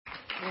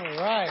All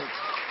right.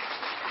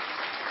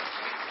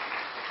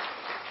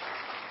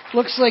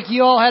 Looks like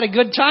you all had a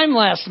good time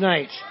last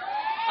night.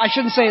 I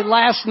shouldn't say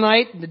last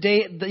night,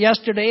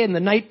 yesterday and the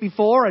night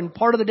before and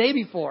part of the day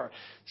before.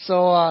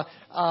 So,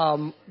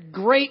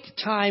 great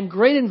time,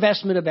 great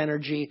investment of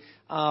energy,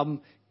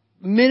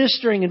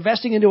 ministering,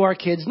 investing into our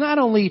kids. Not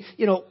only,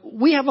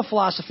 we have a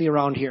philosophy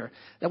around here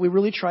that we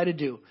really try to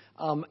do.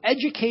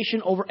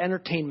 Education over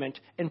entertainment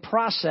and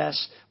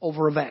process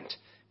over event.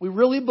 We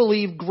really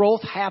believe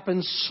growth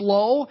happens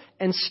slow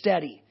and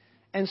steady.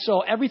 And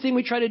so everything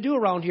we try to do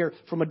around here,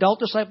 from adult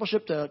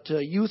discipleship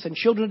to youth and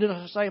children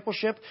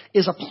discipleship,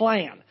 is a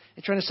plan.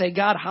 And trying to say,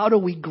 God, how do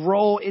we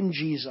grow in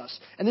Jesus?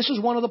 And this is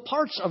one of the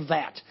parts of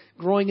that,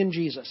 growing in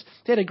Jesus.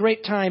 They had a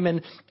great time,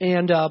 and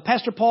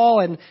Pastor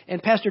Paul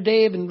and Pastor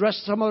Dave and the rest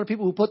of some other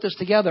people who put this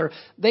together,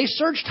 they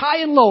searched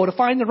high and low to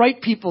find the right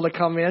people to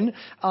come in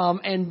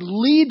and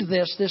lead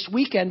this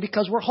weekend,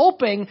 because we're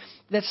hoping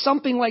that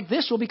something like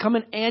this will become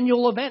an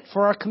annual event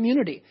for our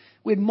community.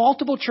 We had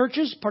multiple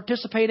churches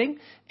participating,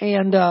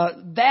 and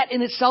that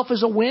in itself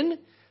is a win.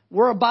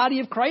 We're a body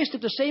of Christ.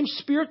 If the same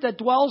Spirit that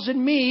dwells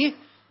in me,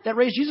 that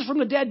raised Jesus from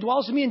the dead,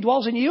 dwells in me and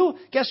dwells in you,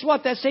 guess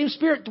what? That same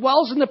Spirit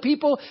dwells in the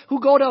people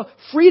who go to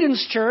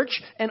Freedom's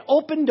Church and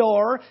Open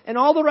Door and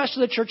all the rest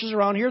of the churches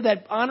around here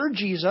that honor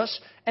Jesus,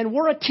 and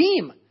we're a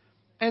team.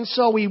 And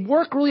so we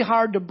work really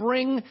hard to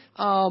bring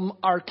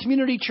our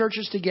community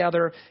churches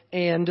together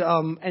and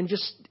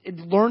just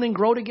learn and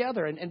grow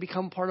together and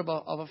become part of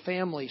a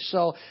family.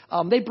 So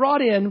they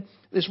brought in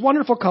this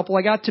wonderful couple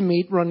I got to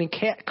meet running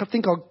a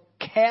thing called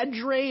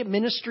Cadre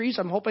Ministries.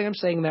 I'm hoping I'm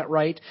saying that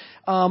right.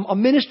 A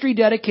ministry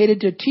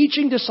dedicated to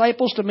teaching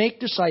disciples to make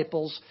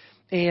disciples.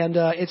 And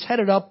it's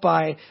headed up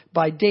by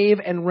Dave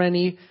and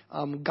Rennie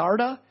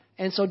Garda.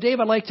 And so, Dave,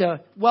 I'd like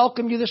to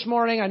welcome you this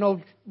morning. I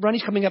know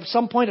Rennie's coming up at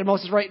some point, and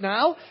most is right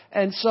now.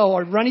 And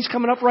so Rennie's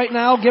coming up right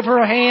now. Give her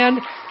a hand.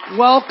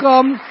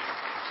 Welcome.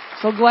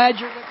 So glad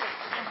you're with us.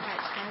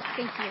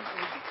 Thank you.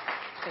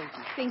 Thank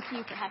you. Thank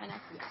you for having us.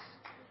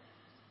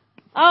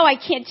 Oh, I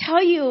can't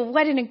tell you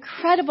what an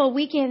incredible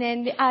weekend.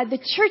 And the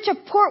Church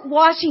of Port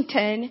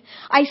Washington,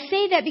 I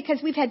say that because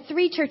we've had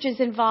 3 churches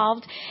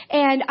involved.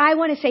 And I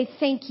want to say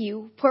thank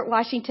you, Port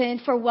Washington,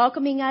 for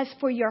welcoming us,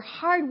 for your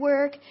hard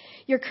work,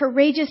 your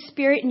courageous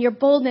spirit, and your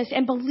boldness,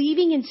 and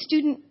believing in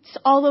students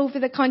all over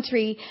the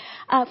country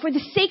for the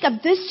sake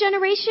of this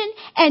generation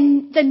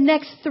and the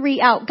next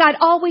 3 out. God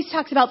always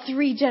talks about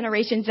 3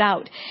 generations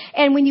out.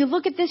 And when you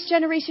look at this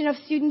generation of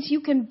students, you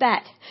can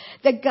bet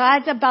that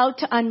God's about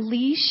to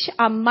unleash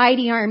a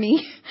mighty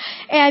army.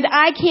 And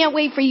I can't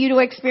wait for you to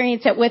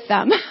experience it with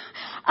them.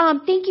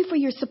 Thank you for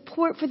your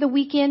support for the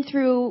weekend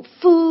through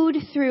food,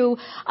 through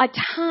a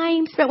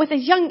time spent with us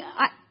young.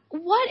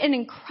 What an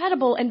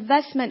incredible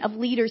investment of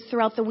leaders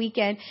throughout the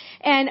weekend.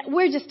 And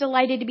we're just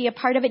delighted to be a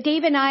part of it.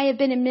 Dave and I have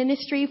been in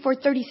ministry for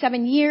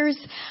 37 years.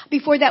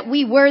 Before that,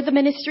 we were the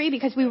ministry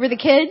because we were the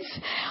kids.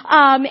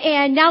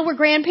 And now we're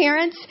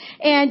grandparents.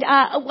 And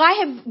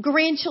I have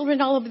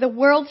grandchildren all over the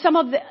world.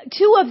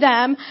 2 of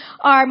them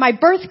are my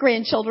birth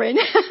grandchildren.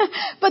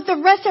 But the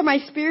rest are my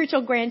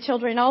spiritual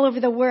grandchildren all over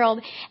the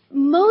world.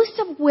 Most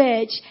of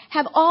which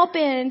have all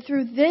been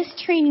through this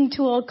training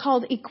tool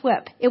called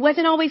Equip. It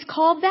wasn't always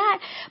called that,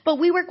 but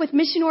we work with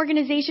mission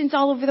organizations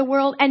all over the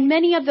world, and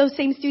many of those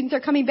same students are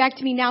coming back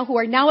to me now who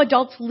are now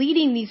adults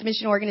leading these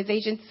mission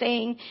organizations,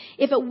 saying,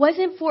 if it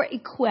wasn't for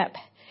Equip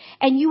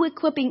and you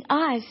equipping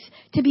us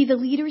to be the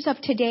leaders of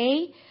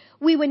today,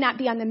 we would not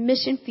be on the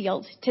mission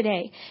field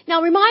today.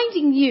 Now,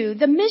 reminding you,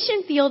 the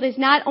mission field is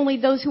not only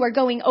those who are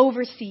going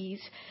overseas,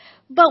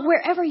 but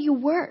wherever you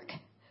work.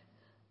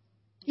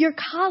 Your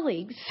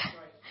colleagues,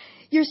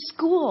 your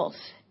schools,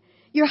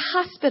 your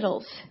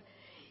hospitals,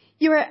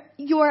 your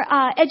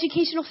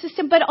educational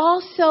system, but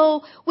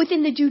also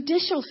within the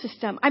judicial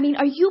system. I mean,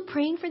 are you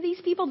praying for these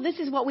people? This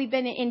is what we've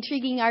been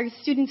intriguing our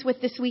students with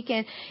this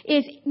weekend,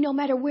 is no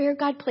matter where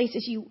God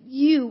places you,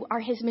 you are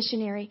His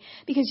missionary,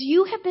 because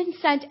you have been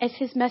sent as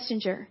His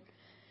messenger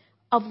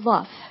of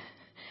love.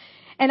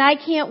 And I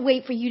can't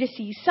wait for you to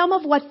see some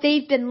of what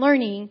they've been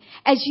learning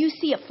as you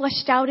see it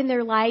fleshed out in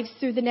their lives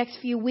through the next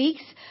few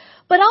weeks.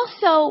 But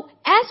also,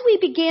 as we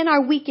began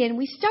our weekend,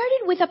 we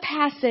started with a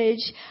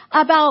passage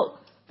about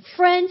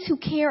friends who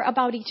care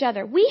about each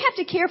other. We have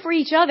to care for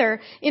each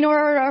other in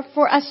order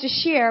for us to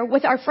share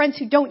with our friends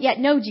who don't yet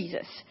know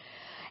Jesus.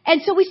 And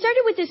so we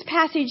started with this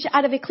passage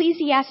out of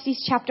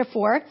Ecclesiastes chapter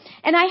 4,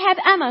 and I have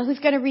Emma who's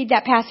going to read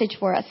that passage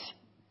for us.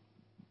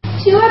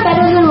 2 are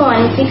better than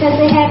 1 because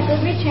they have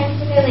good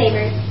return for their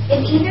labor.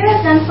 If either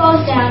of them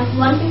falls down,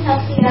 one can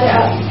help the other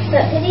up.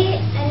 But pity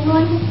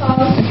anyone who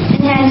falls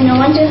and has no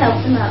one to help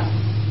them up.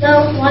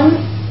 Though one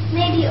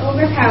may be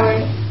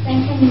overpowered,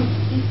 then two can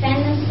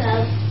defend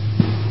themselves.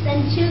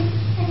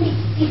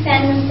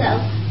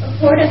 A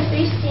cord of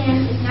 3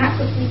 strands is not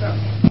quickly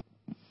broken.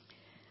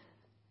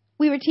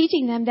 We were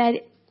teaching them that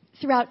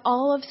throughout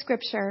all of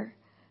Scripture,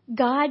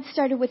 God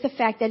started with the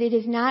fact that it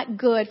is not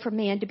good for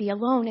man to be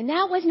alone. And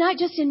that was not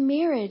just in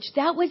marriage.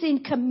 That was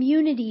in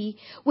community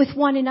with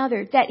one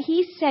another. That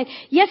He said,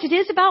 yes, it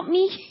is about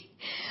me,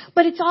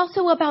 But it's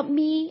also about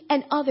me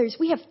and others.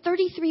 We have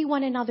 33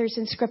 one another's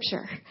in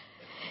Scripture.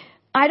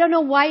 I don't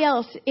know why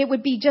else it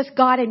would be just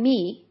God and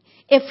me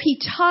if he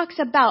talks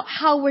about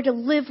how we're to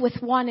live with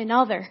one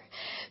another.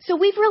 So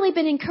we've really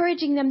been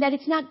encouraging them that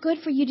it's not good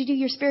for you to do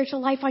your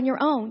spiritual life on your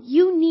own.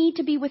 You need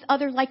to be with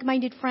other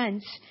like-minded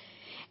friends.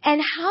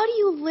 And how do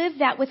you live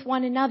that with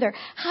one another?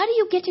 How do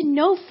you get to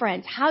know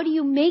friends? How do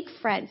you make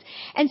friends?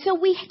 And so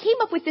we came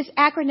up with this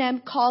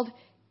acronym called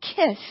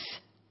KISS.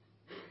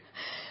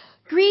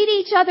 Greet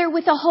each other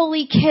with a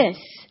holy kiss.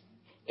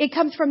 It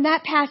comes from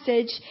that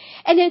passage,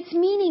 and it's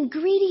meaning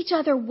greet each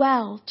other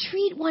well,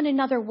 treat one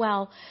another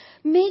well,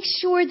 make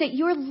sure that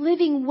you're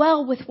living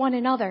well with one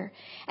another.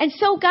 And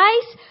so,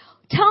 guys,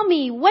 tell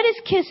me, what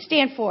does KISS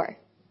stand for?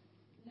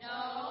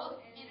 No,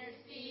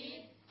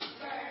 intercede,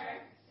 spur,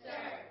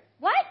 serve.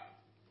 What?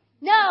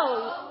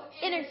 No,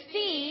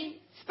 intercede,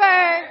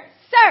 spur,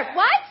 serve.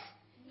 What?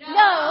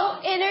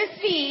 No,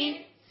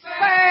 intercede,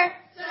 spur,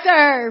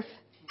 serve.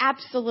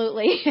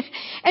 Absolutely.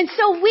 And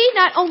so we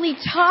not only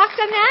talked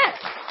on that,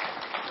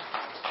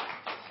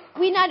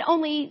 we not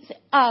only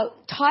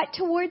taught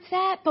towards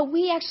that, but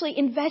we actually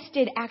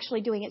invested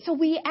actually doing it. So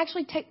we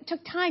actually took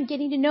time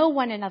getting to know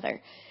one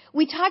another.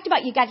 We talked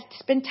about you got to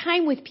spend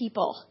time with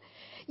people.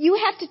 You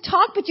have to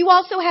talk, but you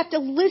also have to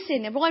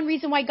listen. And one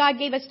reason why God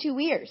gave us 2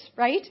 ears,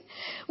 right?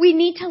 We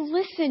need to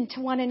listen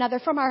to one another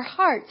from our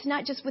hearts,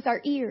 not just with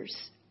our ears,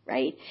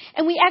 right?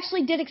 And we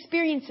actually did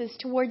experiences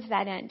towards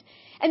that end.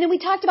 And then we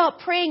talked about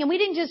praying, and we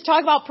didn't just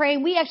talk about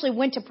praying, we actually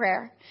went to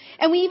prayer.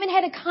 And we even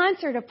had a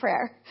concert of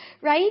prayer,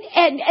 right?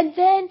 And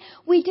then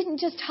we didn't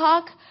just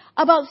talk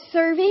about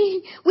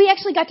serving. We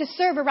actually got to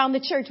serve around the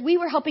church. We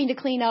were helping to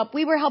clean up.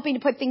 We were helping to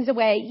put things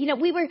away. You know,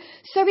 we were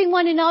serving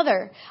one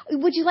another.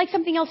 Would you like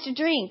something else to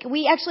drink?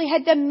 We actually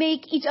had them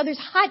make each other's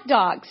hot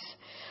dogs,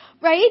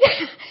 right?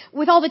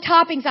 With all the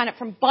toppings on it,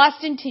 from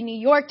Boston to New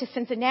York to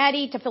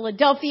Cincinnati to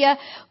Philadelphia.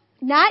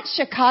 Not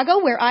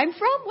Chicago, where I'm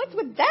from. What's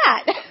with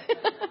that?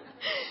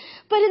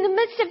 But in the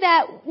midst of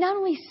that, not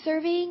only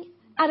serving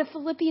out of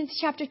Philippians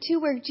chapter 2,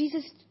 where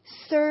Jesus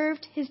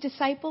served his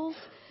disciples,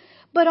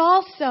 but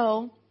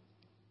also,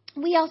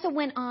 we also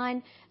went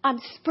on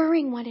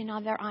spurring one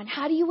another on.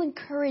 How do you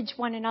encourage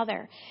one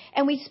another?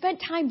 And we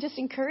spent time just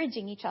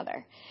encouraging each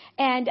other.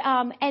 And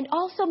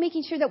also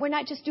making sure that we're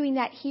not just doing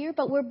that here,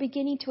 but we're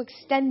beginning to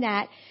extend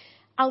that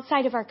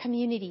outside of our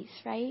communities,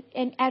 right?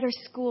 And at our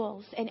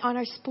schools and on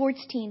our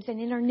sports teams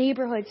and in our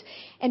neighborhoods.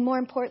 And more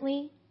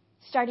importantly,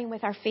 starting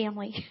with our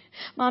family.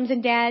 Moms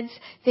and dads,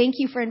 thank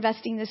you for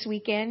investing this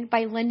weekend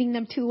by lending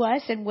them to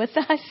us and with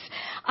us.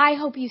 I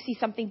hope you see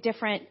something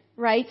different,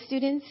 right,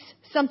 students?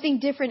 Something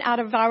different out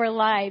of our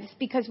lives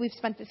because we've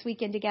spent this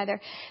weekend together.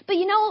 But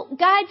you know,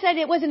 God said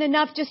it wasn't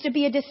enough just to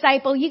be a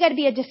disciple. You got to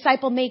be a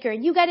disciple maker,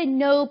 and you got to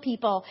know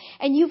people,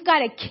 and you've got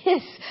to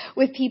kiss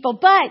with people.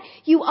 But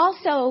you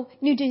also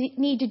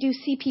need to do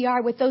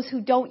CPR with those who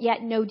don't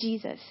yet know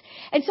Jesus.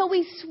 And so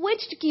we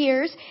switched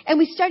gears, and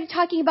we started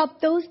talking about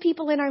those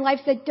people in our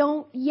lives that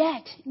don't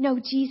yet know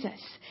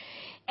Jesus.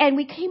 And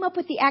we came up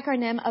with the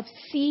acronym of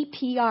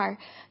CPR.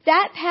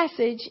 That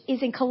passage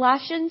is in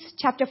Colossians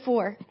chapter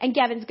 4. And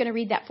Gavin's going to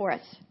read that for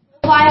us.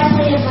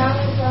 Wisely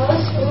among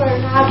those who are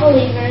not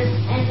believers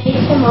and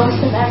make the most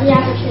of every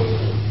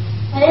opportunity.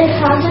 Let your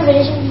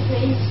conservation be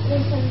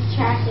graceful and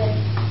attractive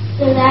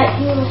so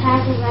that you will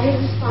have the right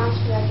response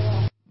for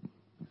everyone.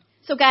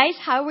 So guys,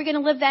 how are we going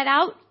to live that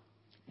out?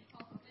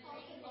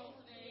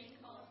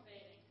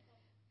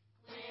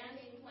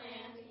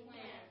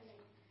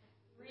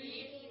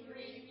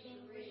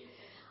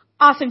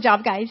 Awesome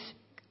job, guys.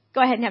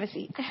 Go ahead and have a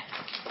seat.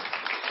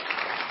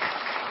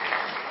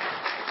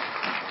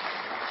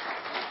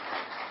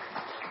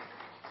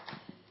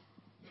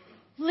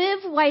 Live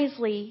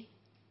wisely.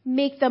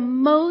 Make the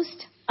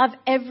most of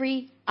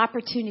every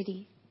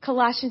opportunity.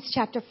 Colossians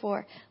chapter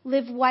 4.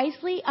 Live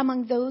wisely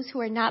among those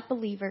who are not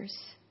believers.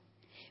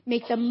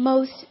 Make the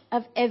most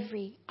of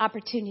every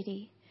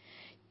opportunity.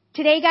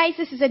 Today, guys,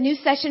 this is a new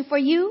session for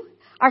you.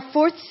 Our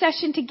 4th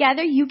session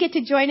together, you get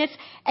to join us,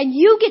 and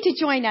you get to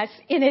join us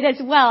in it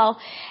as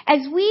well, as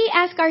we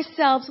ask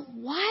ourselves,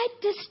 what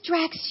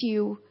distracts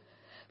you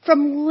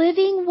from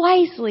living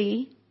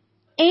wisely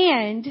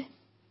and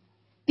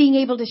being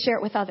able to share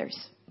it with others?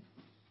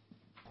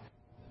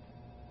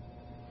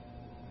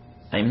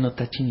 I'm not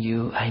touching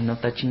you, I'm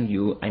not touching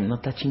you, I'm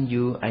not touching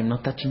you, I'm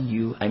not touching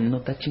you, I'm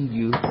not touching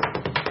you.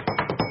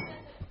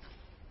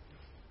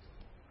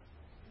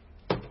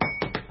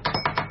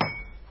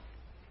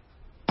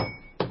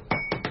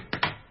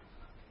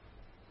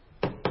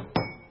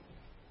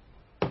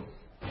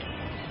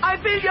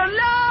 I feel your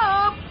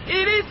love,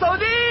 it is so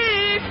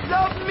deep,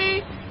 love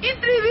me in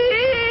 3D.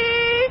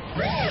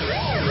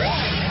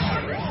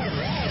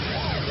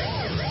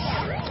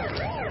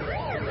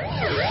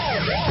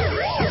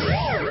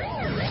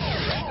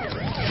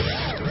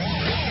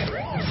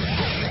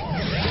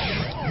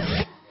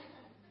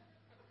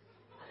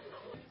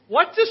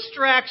 What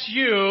distracts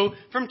you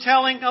from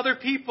telling other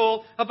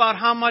people about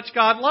how much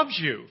God loves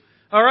you?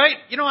 All right?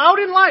 Out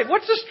in life,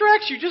 what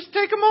distracts you? Just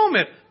take a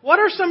moment. What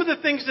are some of the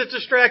things that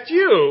distract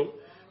you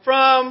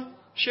from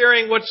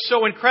sharing what's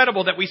so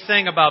incredible that we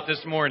sang about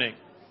this morning?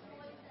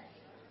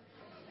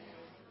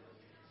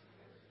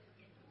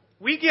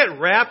 We get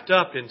wrapped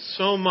up in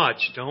so much,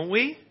 don't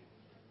we?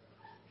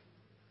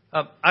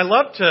 I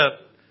love to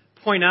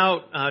point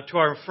out to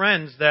our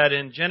friends that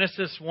in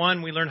Genesis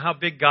 1, we learn how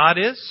big God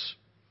is.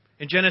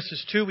 In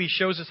Genesis 2, He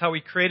shows us how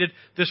He created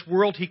this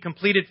world He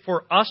completed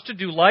for us to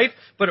do life,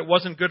 but it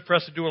wasn't good for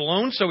us to do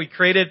alone, so He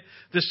created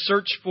this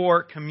search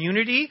for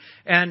community,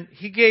 and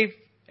He gave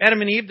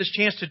Adam and Eve this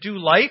chance to do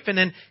life, and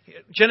then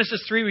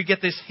Genesis 3, we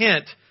get this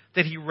hint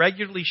that He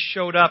regularly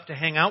showed up to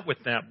hang out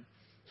with them.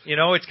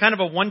 It's kind of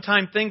a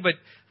one-time thing, but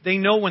they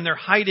know when they're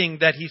hiding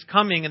that He's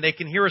coming and they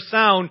can hear a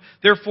sound.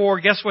 Therefore,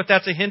 guess what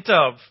that's a hint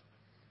of?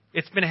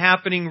 It's been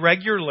happening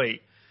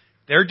regularly.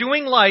 They're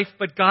doing life,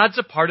 but God's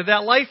a part of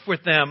that life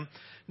with them.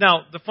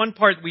 Now, the fun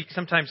part we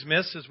sometimes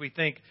miss is we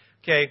think,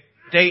 okay,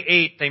 day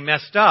 8, they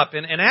messed up.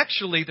 And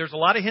actually, there's a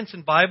lot of hints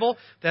in the Bible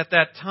that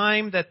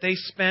time that they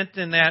spent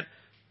in that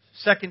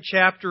second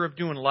chapter of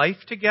doing life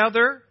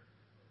together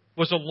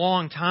was a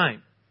long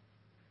time.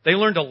 They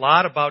learned a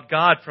lot about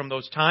God from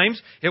those times.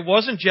 It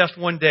wasn't just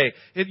one day.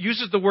 It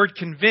uses the word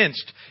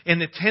convinced. And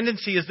the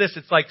tendency is this.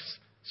 It's like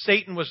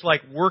Satan was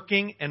like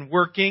working and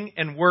working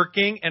and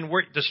working and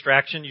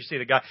distraction. You see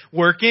the guy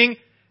working.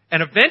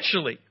 And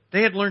eventually,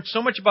 they had learned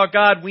so much about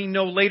God, we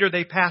know later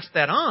they passed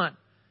that on.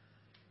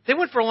 They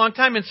went for a long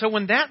time. And so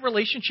when that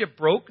relationship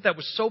broke, that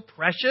was so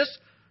precious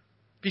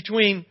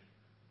between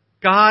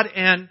God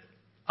and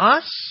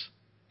us,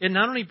 it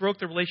not only broke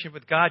the relationship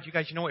with God, you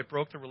guys know it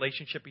broke the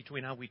relationship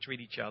between how we treat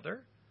each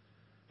other.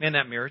 Man,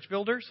 that marriage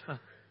builders.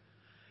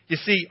 You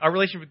see, our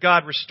relationship with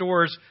God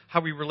restores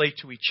how we relate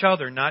to each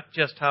other, not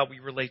just how we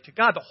relate to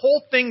God. The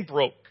whole thing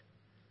broke.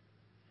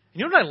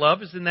 And you know what I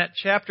love is in that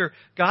chapter,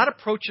 God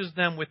approaches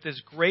them with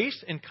this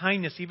grace and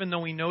kindness, even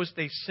though He knows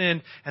they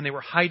sinned and they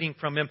were hiding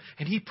from Him,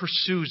 and He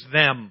pursues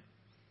them.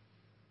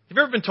 Have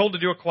you ever been told to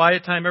do a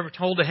quiet time? Ever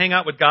told to hang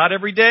out with God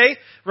every day?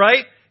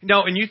 Right?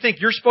 And you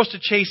think you're supposed to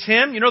chase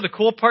Him? The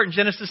cool part in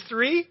Genesis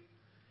 3?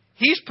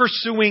 He's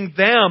pursuing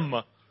them.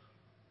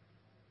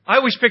 I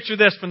always picture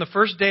this from the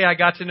first day I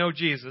got to know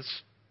Jesus.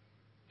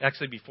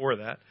 Actually, before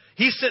that.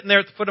 He's sitting there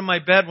at the foot of my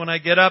bed when I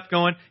get up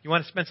going, you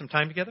want to spend some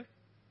time together?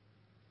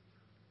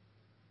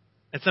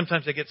 And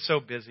sometimes I get so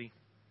busy.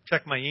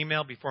 Check my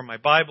email before my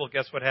Bible.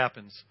 Guess what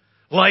happens?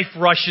 Life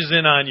rushes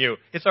in on you.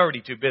 It's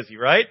already too busy,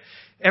 right?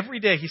 Every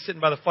day He's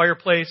sitting by the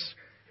fireplace.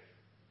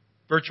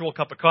 Virtual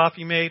cup of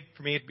coffee made.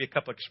 For me, it'd be a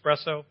cup of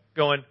espresso.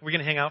 Going, we're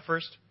going to hang out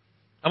first?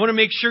 I want to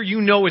make sure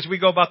you know as we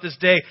go about this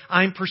day,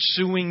 I'm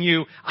pursuing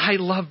you. I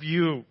love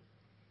you.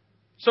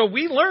 So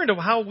we learned of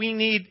how we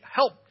need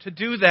help to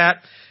do that.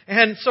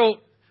 And so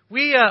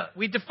we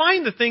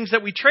define the things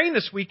that we train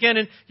this weekend.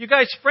 And you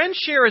guys, friend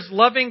share is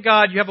loving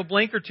God. You have a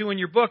blank or two in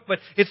your book, but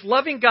it's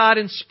loving God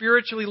and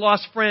spiritually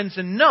lost friends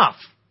enough.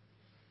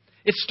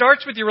 It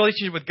starts with your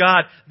relationship with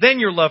God, then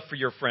your love for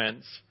your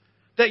friends.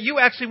 That you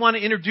actually want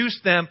to introduce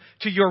them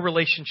to your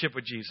relationship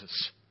with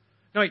Jesus.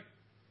 Now,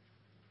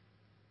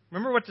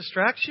 remember what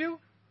distracts you?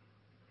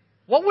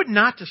 What would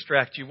not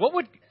distract you?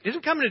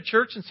 Isn't coming to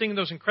church and singing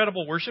those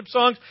incredible worship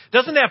songs,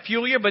 doesn't that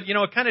fuel you? But,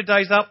 it kind of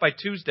dies out by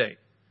Tuesday.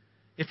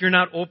 If you're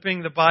not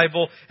opening the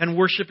Bible and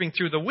worshiping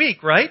through the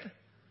week, right?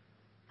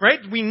 Right?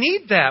 We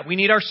need that. We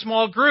need our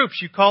small groups.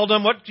 You call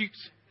them,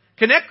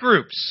 connect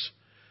groups.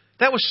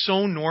 That was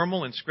so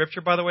normal in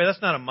Scripture, by the way.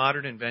 That's not a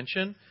modern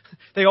invention.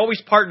 They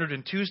always partnered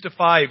in 2s to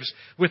 5s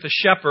with a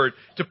shepherd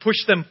to push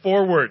them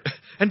forward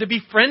and to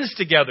be friends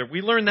together.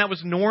 We learned that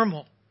was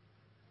normal.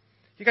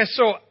 You guys,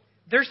 so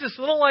there's this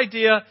little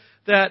idea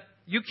that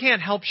you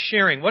can't help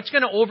sharing. What's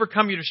going to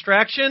overcome your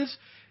distractions?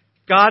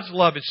 God's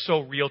love is so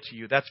real to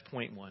you. That's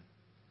point 1.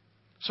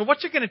 So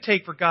what's it going to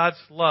take for God's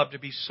love to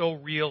be so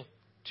real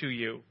to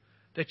you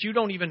that you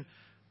don't even...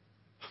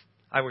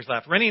 I always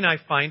laugh. Rennie and I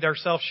find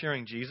ourselves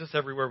sharing Jesus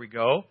everywhere we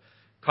go.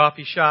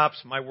 Coffee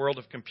shops, my world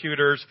of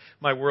computers,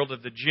 my world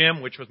of the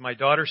gym, which was my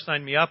daughter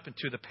signed me up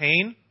into the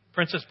pain.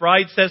 Princess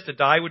Bride says to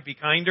die would be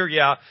kinder.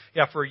 Yeah,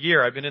 for a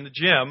year. I've been in the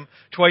gym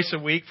twice a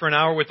week for an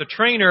hour with a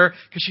trainer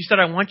because she said,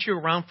 I want you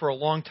around for a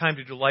long time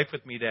to do life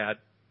with me, Dad.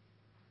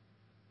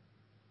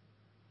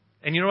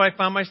 And you know what I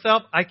found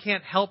myself? I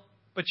can't help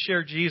but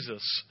share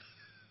Jesus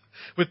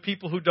with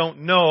people who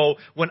don't know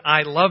when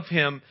I love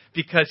Him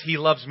because He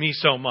loves me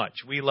so much.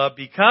 We love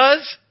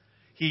because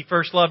He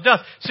first loved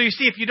us. So you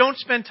see, if you don't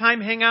spend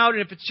time hanging out,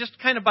 and if it's just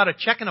kind of about a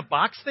check in a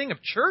box thing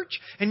of church,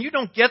 and you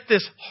don't get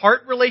this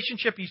heart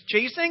relationship He's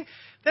chasing,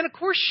 then of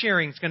course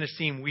sharing is going to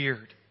seem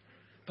weird.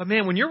 But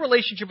man, when your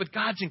relationship with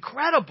God's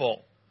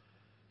incredible,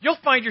 you'll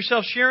find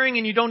yourself sharing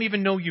and you don't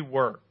even know you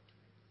were.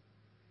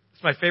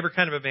 It's my favorite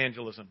kind of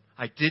evangelism.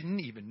 I didn't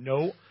even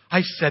know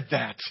I said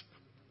that.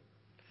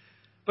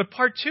 But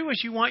part 2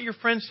 is you want your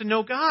friends to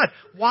know God.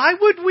 Why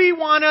would we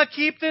want to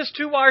keep this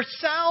to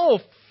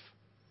ourselves?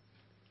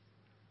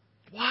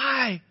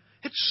 Why?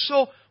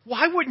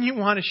 Why wouldn't you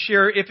want to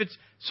share if it's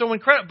so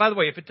incredible? By the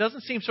way, if it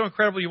doesn't seem so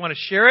incredible you want to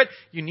share it,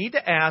 you need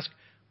to ask,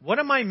 what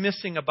am I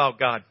missing about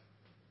God?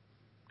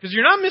 Because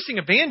you're not missing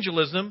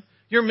evangelism.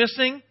 You're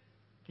missing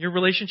your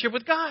relationship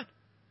with God.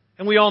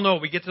 And we all know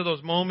we get to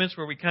those moments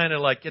where we kind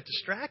of like get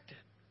distracted.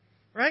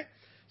 Right?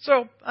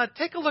 So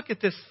take a look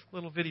at this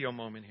little video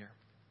moment here.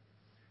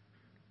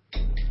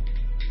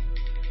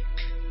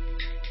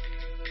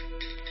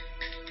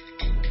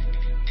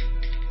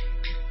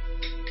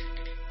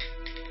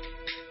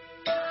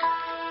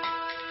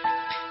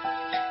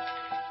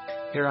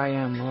 Here I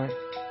am, Lord.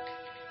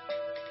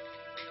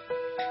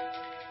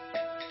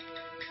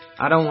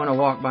 I don't want to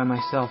walk by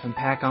myself and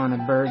pack on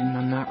a burden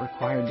I'm not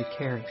required to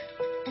carry.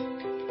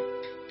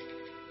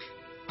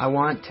 I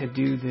want to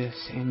do this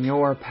in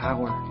your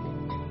power,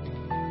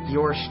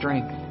 your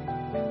strength.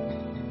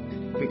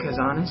 Because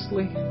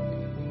honestly,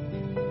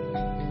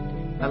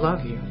 I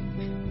love you.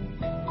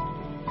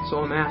 So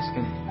I'm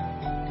asking,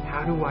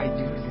 how do I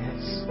do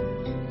this?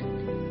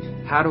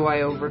 How do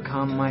I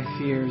overcome my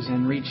fears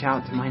and reach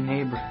out to my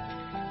neighbor?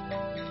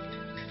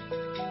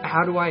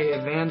 How do I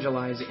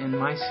evangelize in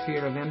my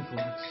sphere of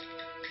influence?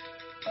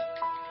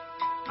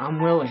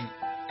 I'm willing.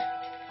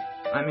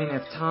 I mean,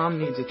 if Tom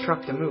needs a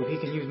truck to move, he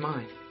can use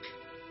mine.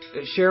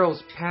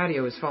 Cheryl's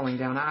patio is falling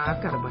down.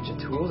 I've got a bunch of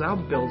tools. I'll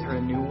build her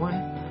a new one.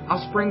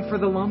 I'll spring for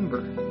the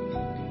lumber.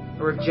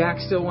 Or if Jack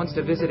still wants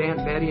to visit Aunt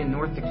Betty in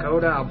North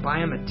Dakota, I'll buy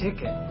him a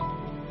ticket.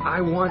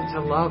 I want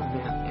to love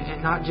them,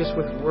 and not just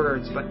with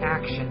words, but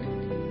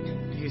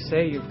action. You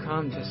say you've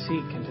come to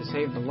seek and to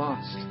save the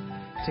lost,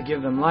 to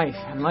give them life,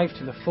 and life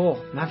to the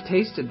full. And I've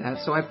tasted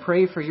that, so I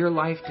pray for your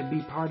life to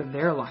be part of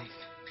their life.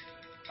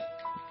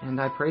 And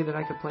I pray that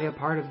I could play a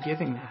part of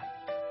giving that.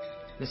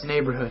 This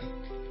neighborhood,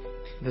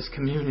 this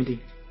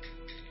community.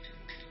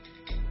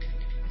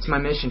 It's my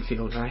mission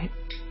field, right?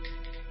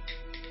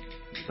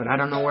 But I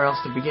don't know where else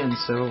to begin,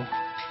 so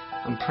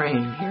I'm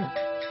praying here.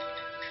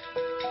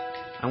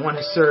 I want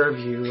to serve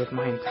you with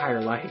my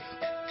entire life.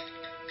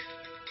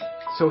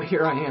 So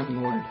here I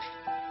am, Lord.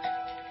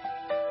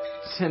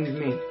 Send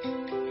me.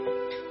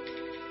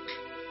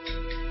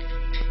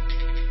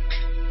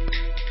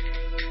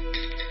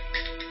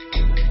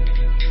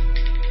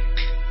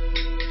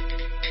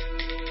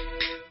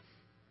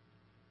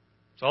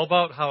 It's all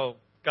about how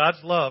God's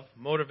love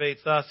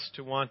motivates us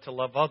to want to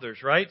love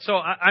others, right? So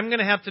I'm going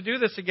to have to do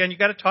this again. You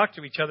got to talk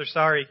to each other.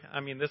 Sorry. I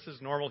mean, this is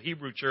normal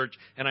Hebrew church,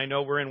 and I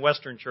know we're in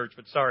Western church,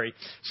 but sorry.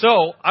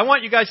 So I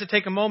want you guys to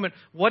take a moment.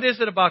 What is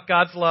it about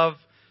God's love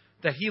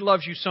that He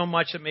loves you so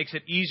much that makes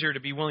it easier to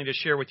be willing to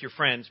share with your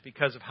friends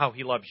because of how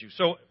He loves you?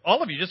 So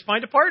all of you, just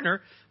find a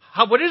partner.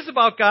 What is it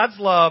about God's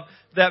love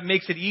that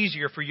makes it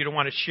easier for you to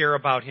want to share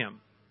about Him?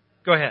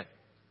 Go ahead.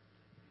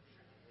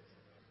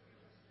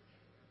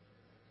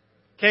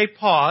 Okay,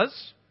 pause.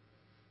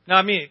 Now,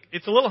 I mean,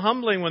 it's a little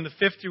humbling when the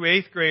 5th through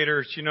 8th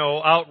graders,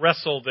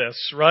 out-wrestle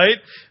this, right?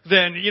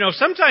 Then,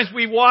 sometimes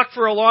we walk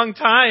for a long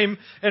time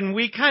and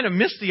we kind of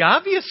miss the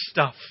obvious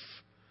stuff.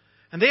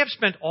 And they have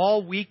spent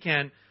all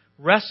weekend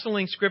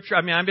wrestling Scripture.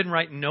 I mean, I've been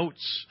writing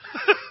notes.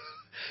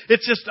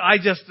 It's just, I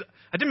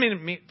didn't mean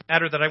it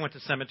matter that I went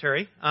to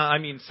seminary.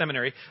 I'm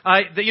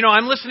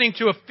listening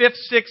to a 5th,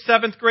 6th,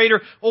 7th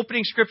grader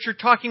opening Scripture,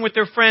 talking with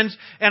their friends,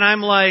 and I'm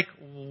like,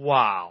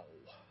 wow.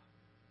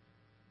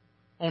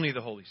 Only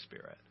the Holy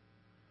Spirit.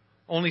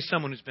 Only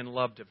someone who's been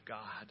loved of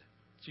God.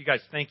 So you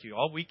guys, thank you.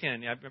 All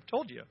weekend, I've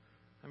told you.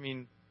 I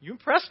mean, you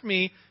impressed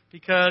me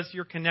because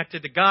you're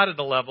connected to God at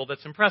a level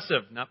that's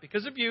impressive. Not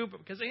because of you, but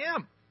because of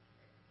Him.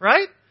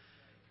 Right?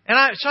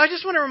 And so I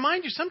just want to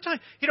remind you, sometimes,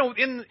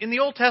 in the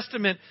Old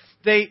Testament,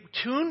 they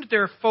tuned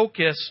their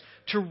focus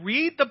to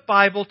read the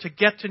Bible to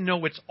get to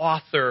know its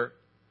author.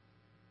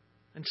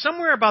 And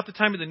somewhere about the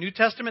time of the New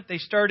Testament, they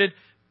started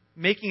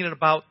making it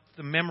about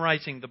the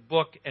memorizing the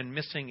book and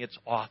missing its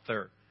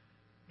author.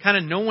 Kind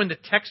of knowing the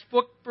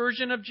textbook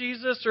version of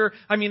Jesus,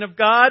 of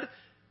God.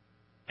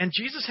 And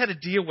Jesus had to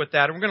deal with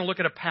that. And we're going to look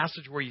at a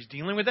passage where He's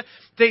dealing with it.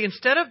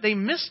 They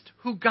missed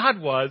who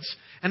God was,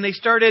 and they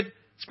started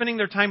spending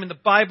their time in the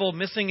Bible,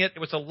 missing it. It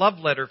was a love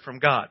letter from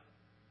God.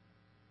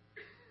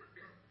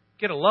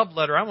 Get a love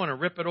letter, I want to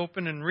rip it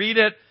open and read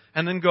it,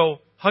 and then go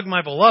hug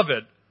my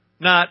beloved.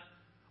 Not,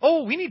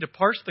 we need to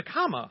parse the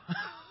comma.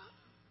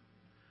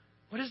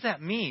 What does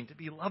that mean, to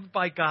be loved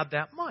by God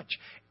that much?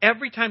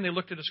 Every time they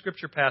looked at a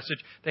Scripture passage,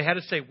 they had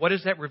to say, what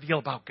does that reveal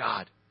about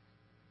God?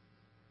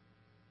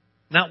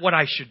 Not what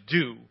I should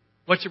do.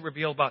 What's it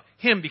reveal about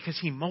Him? Because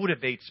He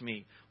motivates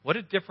me. What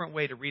a different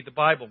way to read the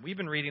Bible. We've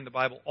been reading the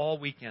Bible all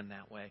weekend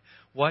that way.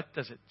 What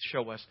does it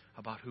show us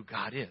about who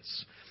God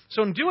is?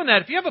 So in doing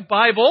that, if you have a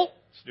Bible,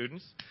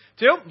 students,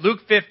 to Luke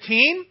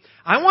 15,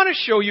 I want to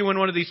show you in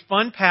one of these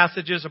fun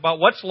passages about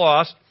what's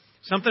lost,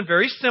 something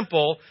very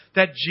simple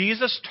that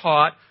Jesus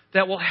taught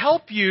that will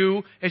help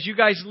you as you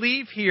guys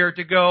leave here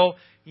to go,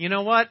 you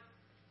know what?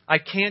 I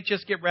can't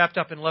just get wrapped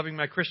up in loving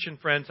my Christian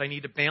friends. I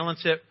need to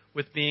balance it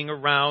with being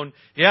around.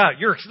 Yeah,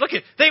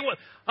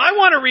 I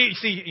want to read.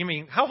 See,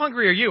 how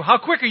hungry are you? How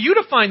quick are you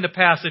to find the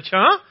passage,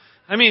 huh?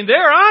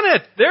 They're on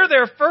it. They're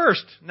there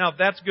first. Now,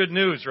 that's good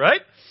news,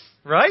 right?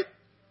 Right?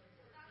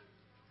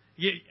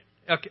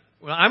 Okay.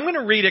 Well, I'm going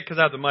to read it because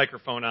I have the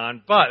microphone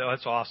on, but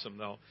that's awesome,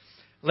 though.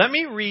 Let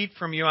me read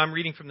from you. I'm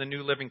reading from the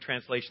New Living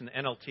Translation, the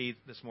NLT,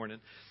 this morning.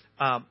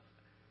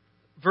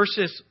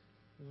 Verses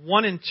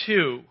 1 and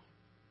 2,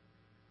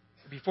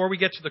 before we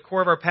get to the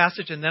core of our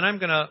passage, and then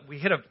we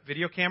hit a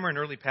video camera in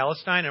early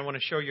Palestine, and I want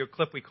to show you a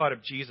clip we caught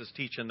of Jesus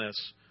teaching this.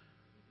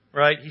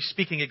 Right? He's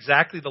speaking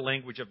exactly the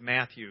language of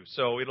Matthew,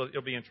 so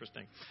it'll be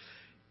interesting.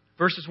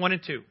 Verses 1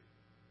 and 2.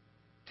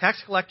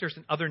 Tax collectors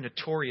and other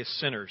notorious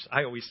sinners.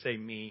 I always say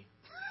me.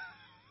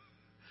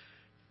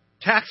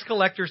 Tax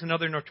collectors and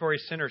other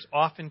notorious sinners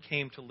often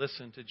came to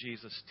listen to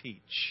Jesus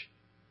teach.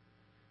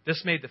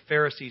 This made the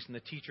Pharisees and the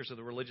teachers of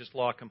the religious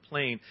law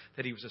complain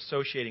that he was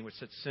associating with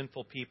such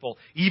sinful people,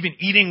 even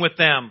eating with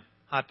them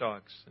hot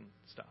dogs and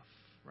stuff,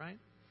 right?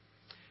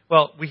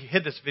 Well, we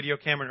hid this video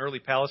camera in early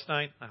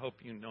Palestine. I hope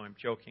you know I'm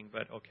joking,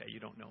 but okay, you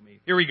don't know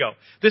me. Here we go.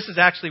 This is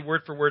actually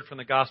word for word from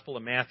the Gospel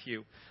of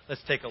Matthew.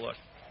 Let's take a look.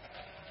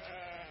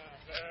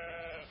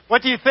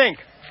 What do you think?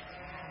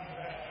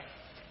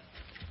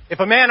 If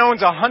a man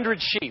owns 100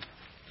 sheep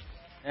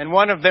and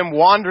one of them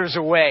wanders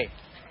away,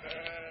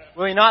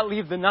 will he not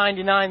leave the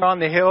 99 on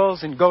the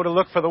hills and go to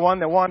look for the one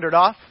that wandered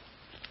off?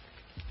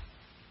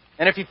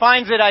 And if he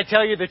finds it, I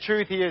tell you the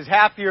truth, he is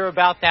happier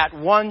about that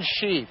one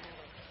sheep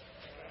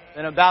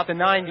than about the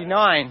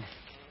 99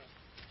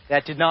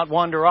 that did not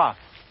wander off.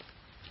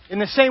 In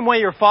the same way,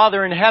 your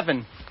Father in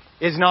heaven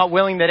is not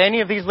willing that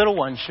any of these little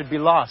ones should be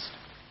lost.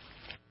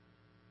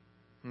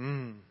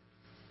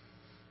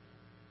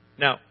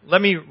 Now,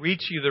 let me read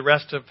to you the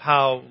rest of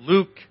how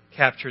Luke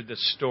captured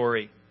this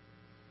story.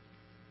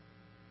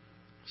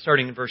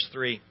 Starting in verse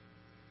 3.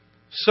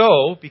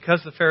 So,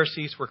 because the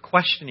Pharisees were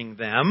questioning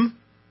them,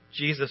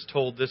 Jesus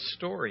told this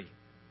story.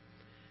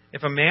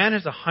 If a man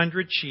has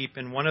 100 sheep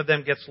and one of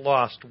them gets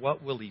lost,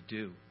 what will he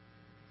do?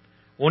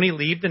 Won't he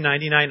leave the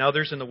 99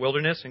 others in the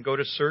wilderness and go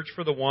to search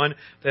for the one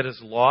that is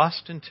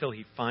lost until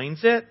he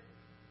finds it?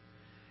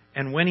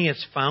 And when he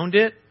has found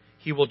it,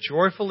 he will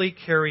joyfully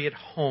carry it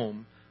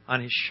home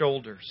on his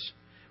shoulders.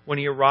 When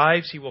he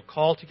arrives, he will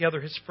call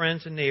together his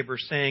friends and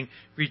neighbors, saying,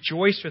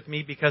 "Rejoice with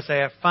me because I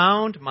have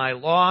found my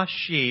lost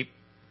sheep."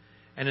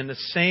 And in the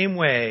same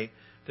way,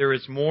 there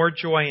is more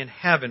joy in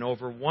heaven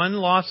over one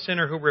lost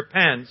sinner who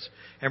repents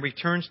and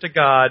returns to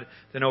God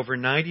than over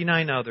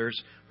 99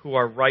 others who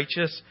are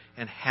righteous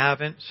and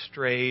haven't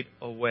strayed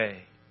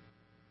away.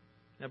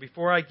 Now,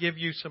 before I give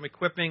you some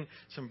equipping,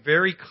 some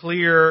very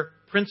clear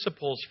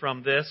principles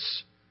from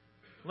this,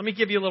 let me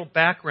give you a little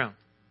background.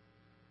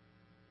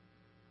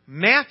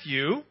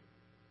 Matthew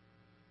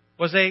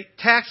was a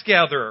tax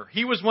gatherer.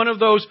 He was one of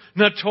those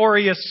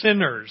notorious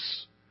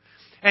sinners.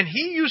 And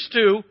he used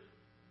to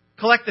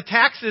collect the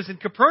taxes in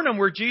Capernaum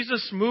where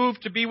Jesus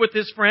moved to be with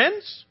his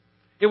friends.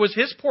 It was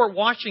his Port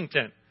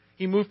Washington.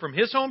 He moved from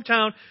his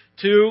hometown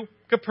to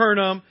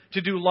Capernaum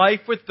to do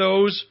life with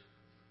those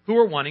who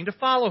were wanting to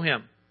follow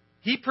him.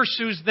 He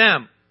pursues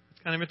them.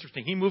 It's kind of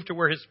interesting. He moved to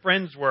where his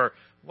friends were.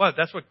 What?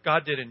 That's what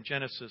God did in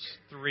Genesis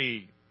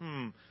 3.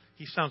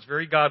 He sounds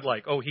very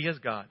godlike. Oh, he is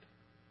God.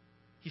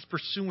 He's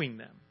pursuing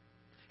them.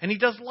 And he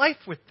does life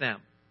with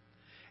them.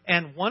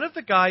 And one of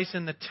the guys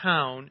in the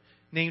town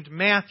named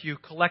Matthew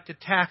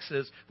collected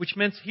taxes, which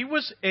meant he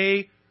was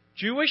a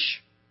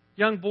Jewish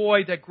young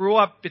boy that grew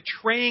up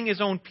betraying his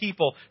own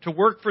people to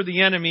work for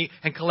the enemy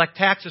and collect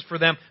taxes for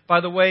them.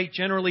 By the way,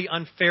 generally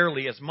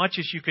unfairly, as much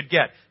as you could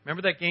get.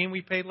 Remember that game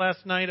we played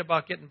last night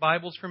about getting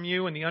Bibles from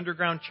you and the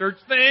underground church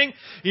thing?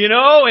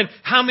 And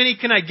how many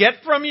can I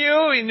get from you?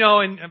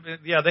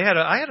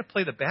 I had to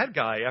play the bad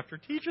guy after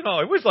teaching all.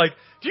 It was like,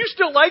 do you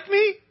still like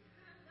me?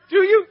 Do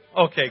you?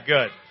 Okay,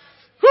 good.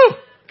 Whew,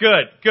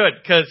 good.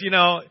 Because,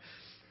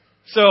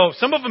 so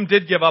some of them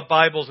did give up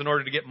Bibles in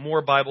order to get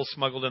more Bibles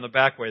smuggled in the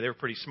back way. They were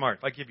pretty smart.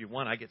 If I give you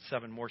one, I get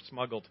 7 more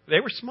smuggled. They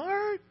were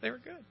smart. They were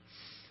good.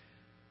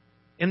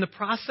 In the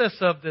process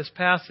of this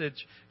passage,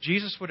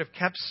 Jesus would have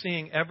kept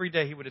seeing every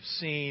day, he would have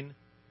seen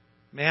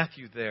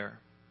Matthew there.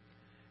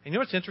 And you know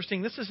what's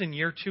interesting? This is in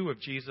year 2 of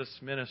Jesus'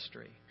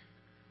 ministry.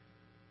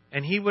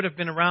 And he would have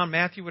been around,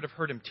 Matthew would have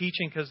heard him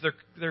teaching because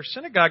their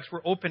synagogues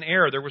were open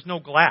air. There was no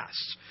glass.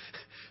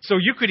 So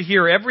you could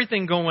hear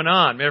everything going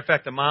on. Matter of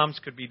fact, the moms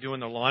could be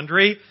doing the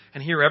laundry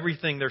and hear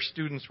everything their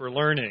students were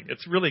learning.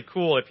 It's really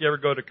cool if you ever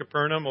go to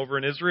Capernaum over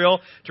in Israel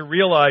to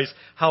realize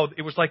how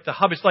it was like the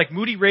hub. It's like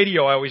Moody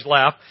Radio, I always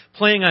laugh,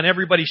 playing on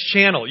everybody's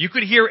channel. You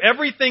could hear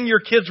everything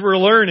your kids were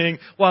learning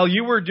while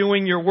you were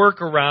doing your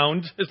work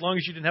around, as long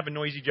as you didn't have a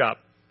noisy job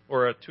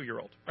or a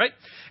 2-year-old, right?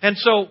 And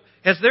so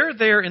as they're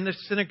there in the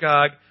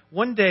synagogue,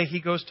 one day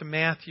he goes to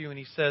Matthew and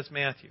he says,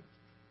 "Matthew,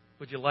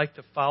 would you like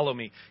to follow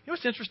me?" You know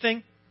what's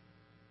interesting?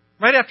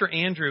 Right after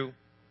Andrew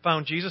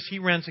found Jesus, he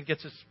runs and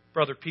gets his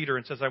brother Peter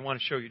and says, "I want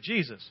to show you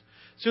Jesus."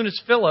 As soon as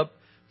Philip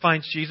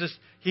finds Jesus,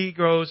 he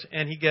goes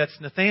and he gets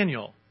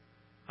Nathanael.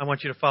 "I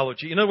want you to follow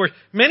Jesus." In other words,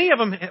 many of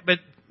them, but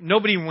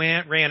nobody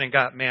ran and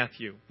got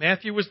Matthew.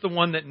 Matthew was the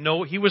one that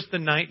he was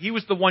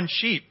the one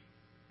sheep.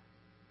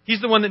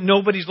 He's the one that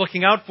nobody's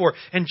looking out for.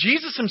 And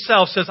Jesus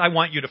himself says, "I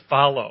want you to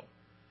follow."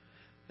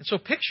 And so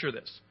picture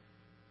this.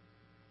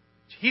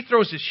 he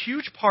throws this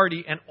huge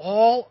party, and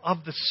all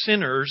of the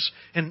sinners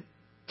and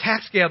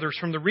tax gatherers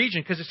from the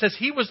region, because it says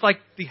he was like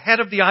the head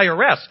of the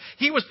IRS.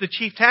 He was the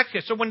chief tax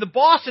gatherer. So when the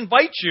boss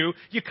invites you,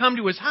 you come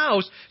to his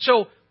house.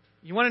 So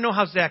you want to know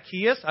how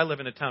Zacchaeus, I live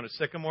in a town of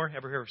Sycamore.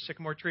 Ever hear of a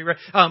sycamore tree? Right?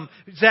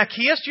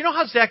 Zacchaeus, do you know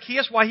how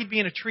Zacchaeus, why he'd be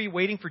in a tree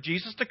waiting for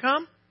Jesus to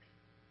come?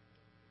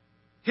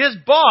 His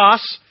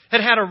boss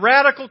had had a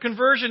radical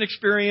conversion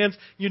experience.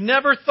 You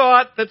never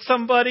thought that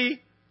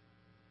somebody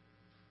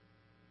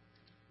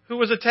who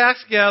was a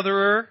tax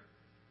gatherer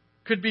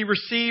could be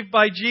received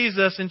by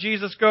Jesus, and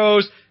Jesus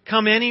goes,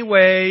 come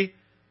anyway.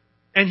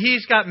 And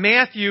he's got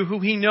Matthew, who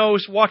he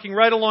knows, walking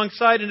right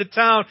alongside into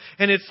town,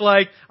 and it's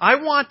like, I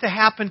want to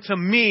happen to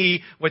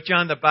me what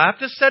John the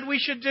Baptist said we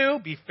should do,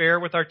 be fair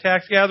with our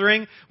tax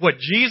gathering. What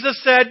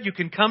Jesus said, you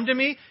can come to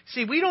me.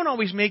 See, we don't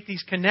always make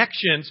these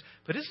connections,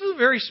 but this is a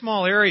very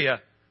small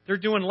area. They're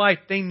doing life.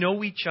 They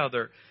know each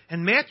other.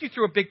 And Matthew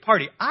threw a big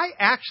party. I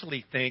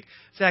actually think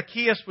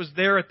Zacchaeus was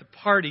there at the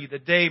party the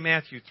day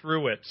Matthew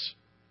threw it.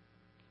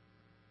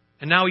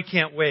 And now he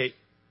can't wait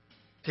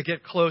to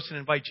get close and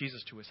invite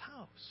Jesus to his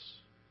house,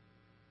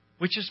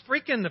 which is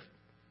freaking the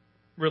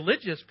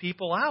religious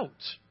people out.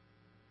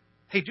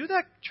 Hey, do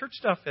that church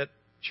stuff at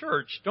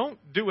church. Don't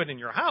do it in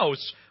your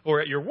house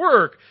or at your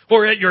work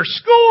or at your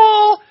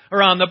school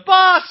or on the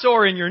bus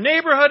or in your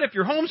neighborhood if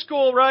you're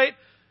homeschooled, right?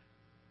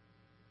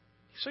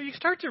 So you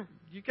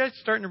guys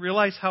starting to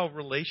realize how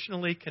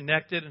relationally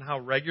connected and how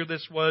regular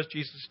this was.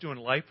 Jesus is doing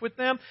life with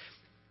them.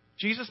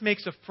 Jesus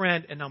makes a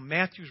friend, and now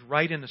Matthew's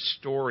right in the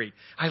story.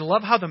 I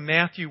love how the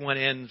Matthew one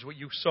ends, what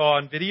you saw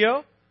on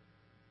video.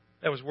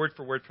 That was word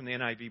for word from the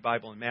NIV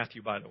Bible in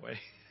Matthew, by the way.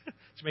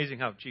 It's amazing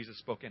how Jesus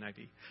spoke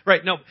NIV.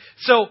 Right, no.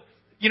 So,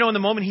 in the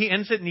moment he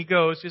ends it and he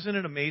goes, isn't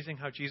it amazing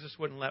how Jesus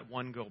wouldn't let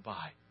one go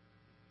by?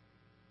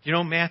 You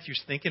know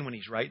Matthew's thinking when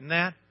he's writing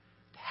that?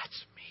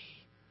 That's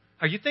me.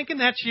 Are you thinking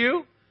that's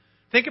you?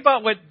 Think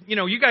about what,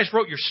 you guys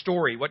wrote your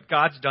story, what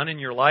God's done in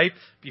your life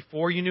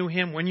before you knew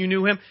Him, when you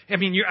knew Him. I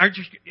mean,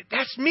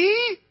 that's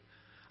me.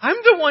 I'm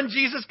the one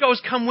Jesus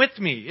goes, come with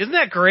me. Isn't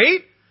that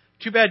great?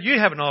 Too bad you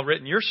haven't all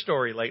written your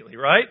story lately,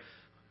 right?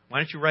 Why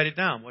don't you write it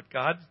down? What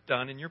God's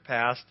done in your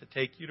past to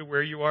take you to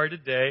where you are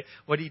today,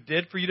 what He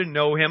did for you to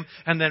know Him,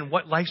 and then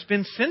what life's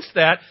been since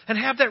that, and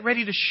have that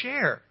ready to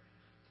share.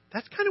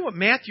 That's kind of what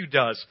Matthew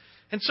does.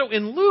 And so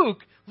in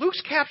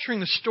Luke's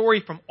capturing the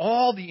story from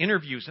all the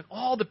interviews and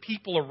all the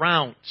people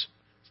around.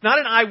 It's not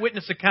an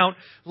eyewitness account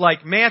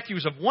like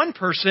Matthew's of one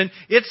person.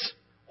 It's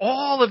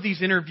all of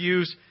these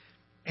interviews.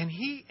 And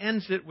he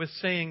ends it with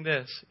saying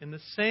this, in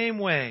the same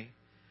way,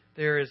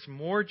 there is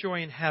more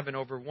joy in heaven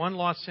over one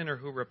lost sinner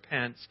who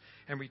repents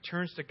and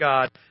returns to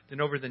God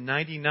than over the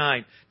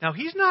 99. Now,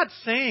 he's not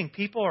saying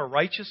people are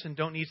righteous and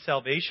don't need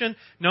salvation.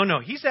 No.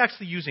 He's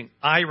actually using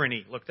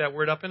irony. Look that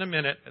word up in a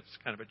minute. That's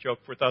kind of a joke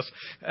with us.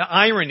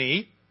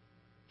 Irony.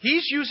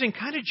 He's using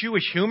kind of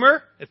Jewish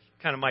humor. It's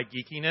kind of my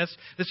geekiness.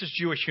 This is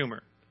Jewish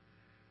humor.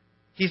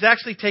 He's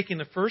actually taking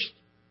the first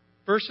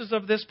verses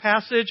of this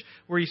passage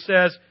where he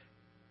says,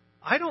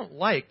 I don't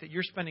like that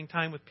you're spending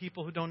time with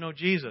people who don't know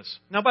Jesus.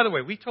 Now, by the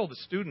way, we told the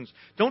students,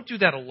 don't do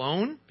that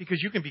alone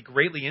because you can be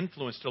greatly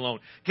influenced alone.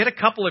 Get a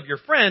couple of your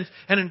friends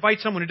and invite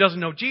someone who doesn't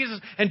know Jesus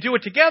and do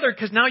it together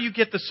because now you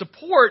get the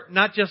support,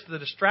 not just the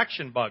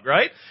distraction bug,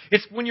 right?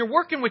 It's when you're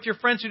working with your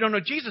friends who don't know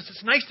Jesus,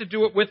 it's nice to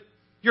do it with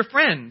your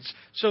friends.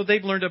 So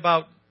they've learned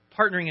about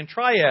partnering in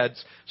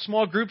triads,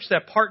 small groups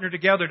that partner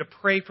together to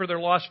pray for their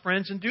lost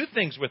friends and do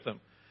things with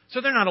them.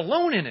 So they're not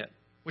alone in it,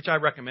 which I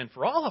recommend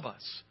for all of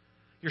us.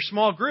 Your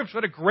small groups,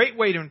 what a great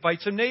way to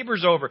invite some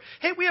neighbors over.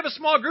 Hey, we have a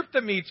small group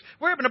that meets.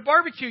 We're having a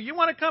barbecue. You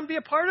want to come be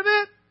a part of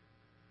it?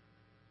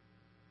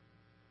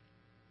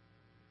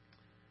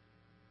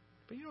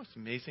 But you know what's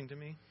amazing to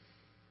me?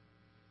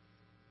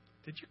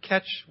 Did you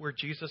catch where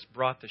Jesus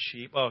brought the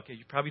sheep? Oh, okay,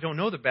 you probably don't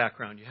know the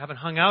background. You haven't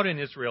hung out in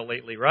Israel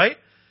lately, right?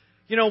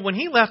 When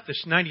he left the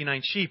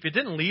 99 sheep, it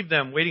didn't leave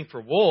them waiting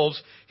for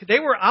wolves. They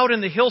were out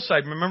in the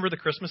hillside. Remember the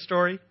Christmas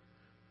story?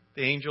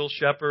 The angels,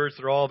 shepherds,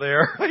 they're all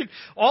there, right?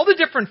 All the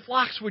different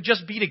flocks would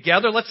just be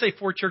together. Let's say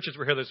 4 churches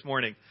were here this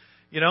morning,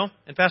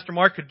 and Pastor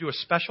Mark could do a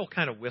special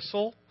kind of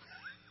whistle.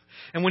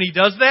 And when he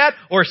does that,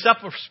 or a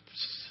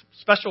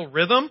special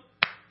rhythm,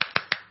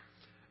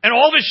 and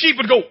all the sheep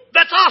would go,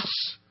 that's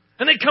us!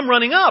 And they'd come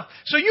running up.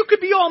 So you could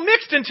be all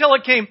mixed until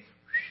it came,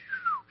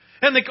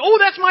 and they go, oh,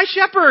 that's my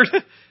shepherd.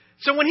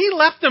 So when he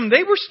left them,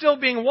 they were still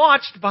being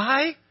watched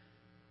by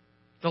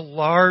the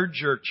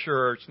larger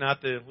church,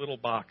 not the little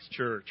box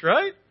church,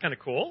 right? Kind of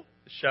cool.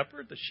 The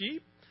shepherd, the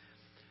sheep.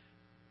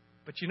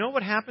 But you know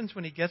what happens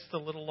when he gets the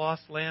little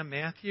lost lamb,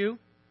 Matthew,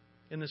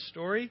 in the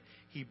story?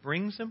 He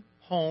brings him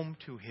home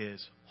to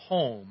his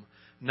home,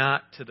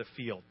 not to the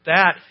field.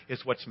 That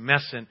is what's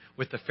messing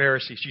with the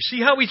Pharisees. You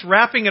see how he's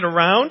wrapping it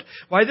around?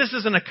 Why this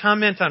isn't a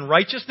comment on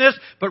righteousness,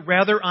 but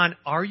rather on,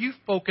 are you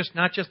focused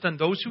not just on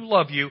those who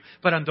love you,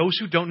 but on those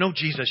who don't know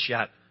Jesus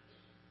yet?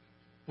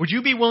 Would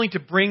you be willing to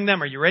bring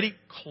them, are you ready?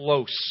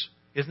 Close.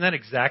 Isn't that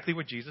exactly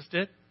what Jesus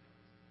did?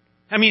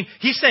 I mean,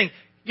 he's saying,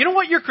 You know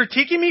what you're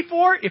critiquing me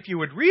for? If you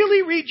would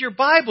really read your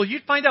Bible,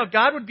 you'd find out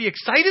God would be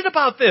excited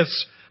about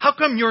this. How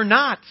come you're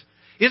not?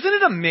 Isn't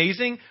it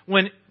amazing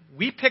when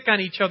we pick on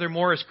each other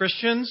more as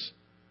Christians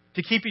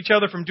to keep each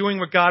other from doing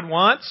what God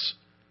wants?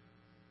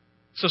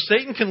 So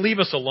Satan can leave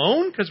us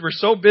alone because we're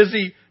so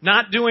busy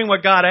not doing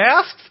what God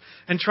asks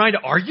and trying to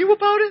argue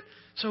about it.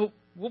 So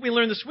what we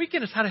learned this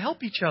weekend is how to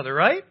help each other,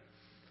 right?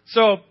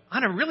 So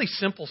on a really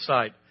simple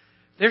side,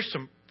 there's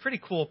some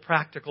pretty cool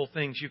practical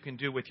things you can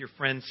do with your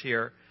friends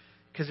here.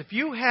 Because if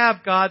you have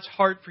God's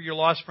heart for your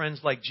lost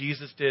friends like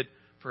Jesus did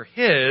for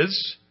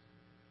His,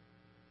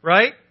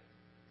 right?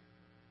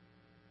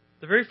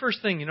 The very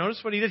first thing, you notice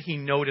what He did? He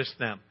noticed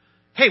them.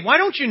 Hey, why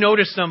don't you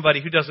notice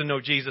somebody who doesn't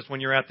know Jesus when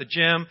you're at the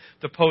gym,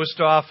 the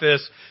post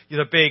office,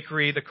 the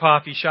bakery, the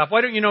coffee shop?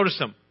 Why don't you notice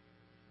them?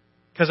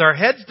 Because our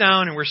head's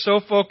down and we're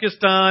so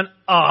focused on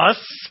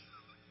us.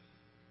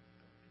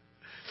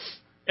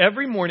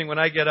 Every morning when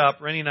I get up,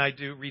 Rennie and I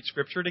do read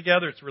Scripture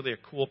together. It's really a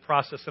cool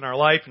process in our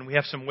life, and we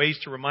have some ways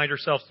to remind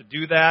ourselves to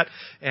do that.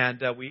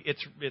 And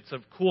it's a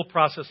cool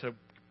process, a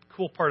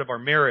cool part of our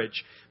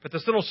marriage. But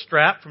this little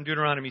strap from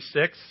Deuteronomy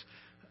 6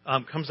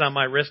 comes on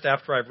my wrist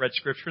after I've read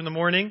Scripture in the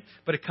morning,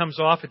 but it comes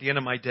off at the end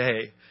of my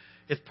day.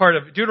 It's part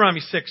of Deuteronomy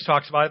 6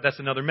 talks about it. That's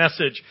another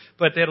message.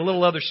 But they had a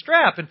little other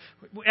strap. And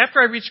after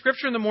I read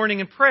Scripture in the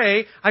morning and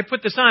pray, I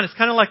put this on. It's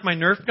kind of like my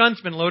Nerf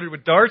gun's been loaded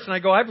with darts. And I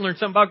go, I've learned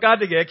something about God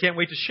today. I can't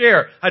wait to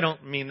share. I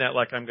don't mean that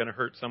like I'm going to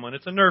hurt someone.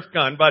 It's a Nerf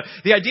gun. But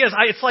the idea is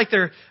it's like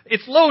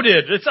it's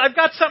loaded. I've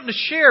got something to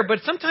share. But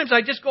sometimes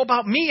I just go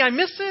about me. I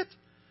miss it.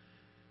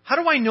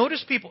 How do I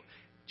notice people?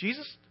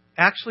 Jesus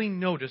actually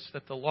noticed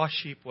that the lost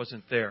sheep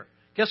wasn't there.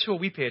 Guess who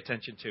we pay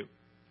attention to?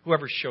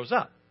 Whoever shows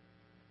up.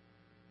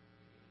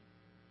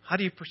 How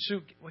do you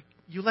pursue?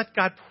 You let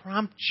God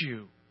prompt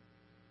you.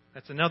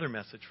 That's another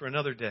message for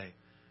another day.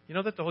 You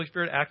know that the Holy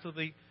Spirit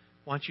actively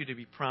wants you to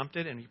be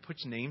prompted, and He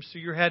puts names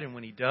through your head, and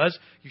when He does,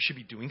 you should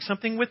be doing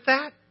something with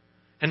that.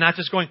 And not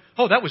just going,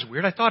 oh, that was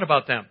weird, I thought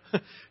about them.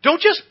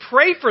 Don't just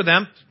pray for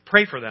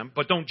them,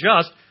 but don't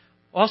just.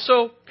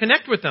 Also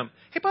connect with them.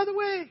 Hey, by the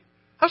way,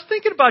 I was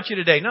thinking about you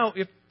today. Now,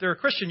 if they're a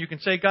Christian, you can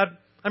say, God,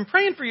 I'm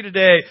praying for you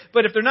today.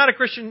 But if they're not a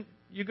Christian,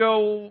 you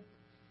go,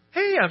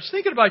 hey, I was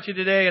thinking about you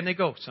today. And they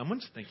go,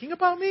 someone's thinking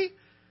about me?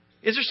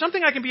 Is there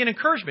something I can be an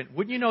encouragement?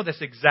 Wouldn't you know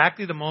that's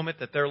exactly the moment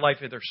that their life,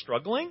 they're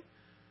struggling?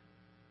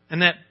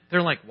 And that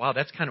they're like, wow,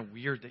 that's kind of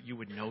weird that you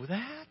would know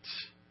that.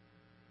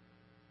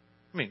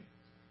 I mean,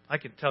 I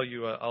could tell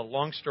you a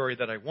long story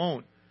that I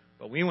won't,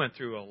 but we went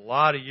through a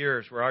lot of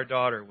years where our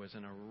daughter was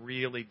in a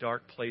really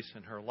dark place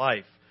in her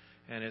life.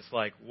 And it's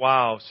like,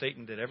 wow,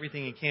 Satan did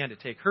everything he can to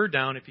take her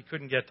down if he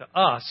couldn't get to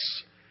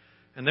us.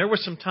 And there were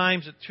some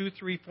times at 2,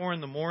 3, 4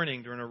 in the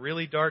morning during a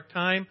really dark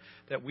time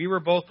that we were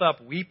both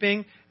up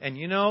weeping. And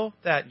you know,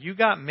 that you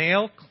got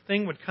mail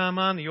thing would come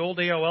on the old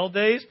AOL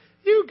days.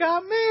 You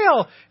got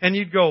mail. And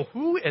you'd go,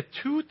 who at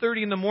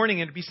 2:30 in the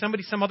morning, and it'd be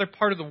somebody, some other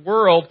part of the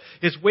world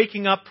is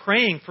waking up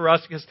praying for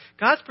us because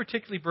God's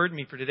particularly burdened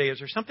me for today. Is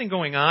there something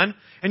going on?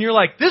 And you're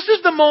like, this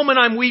is the moment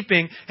I'm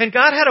weeping. And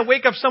God had to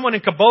wake up someone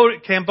in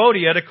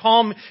Cambodia to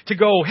call me, to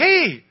go,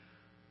 hey.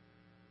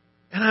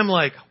 And I'm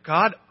like,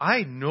 God,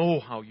 I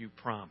know how you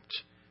prompt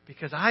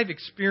because I've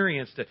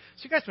experienced it.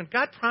 So you guys, when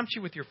God prompts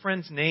you with your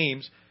friends'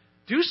 names,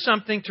 do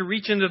something to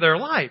reach into their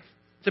life.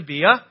 To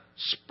be a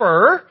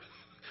spur.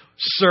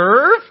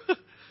 Serve,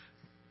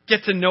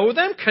 get to know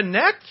them,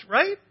 connect,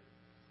 right?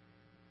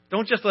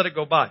 Don't just let it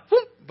go by.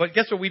 But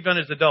guess what we've done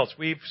as adults?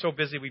 We're so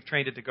busy, we've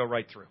trained it to go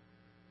right through.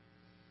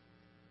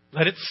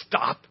 Let it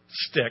stop,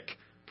 stick,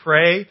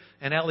 pray,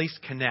 and at least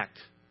connect.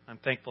 I'm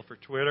thankful for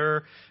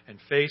Twitter and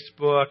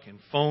Facebook and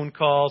phone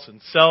calls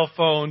and cell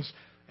phones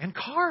and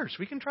cars.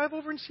 We can drive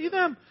over and see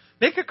them.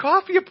 Make a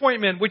coffee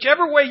appointment.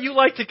 Whichever way you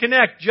like to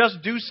connect,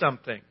 just do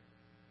something.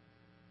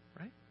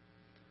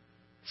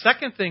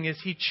 Second thing is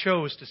he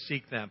chose to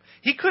seek them.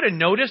 He could have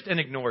noticed and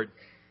ignored.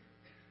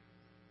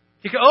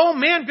 He could, oh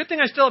man, good thing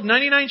I still have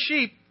 99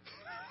 sheep.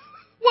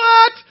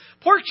 What?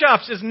 Pork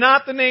chops is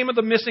not the name of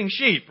the missing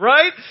sheep,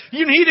 right?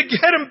 You need to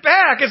get him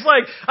back. It's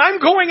like, I'm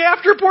going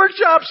after pork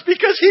chops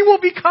because he will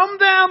become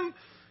them.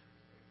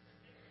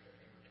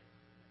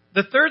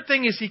 The third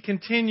thing is he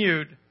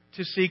continued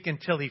to seek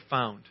until he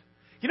found.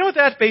 You know what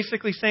that's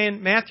basically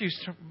saying?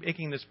 Matthew's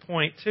making this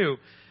point too.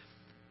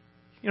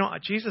 You know,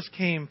 Jesus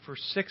came for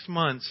 6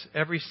 months,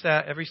 every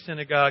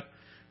synagogue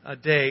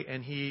day,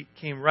 and he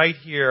came right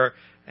here,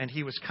 and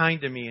he was kind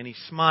to me, and he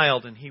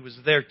smiled, and he was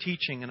there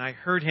teaching, and I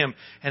heard him.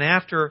 And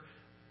after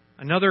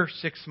another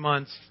 6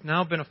 months, it's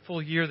now been a full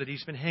year that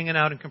he's been hanging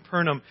out in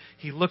Capernaum,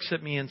 he looks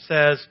at me and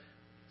says,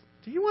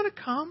 do you want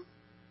to come?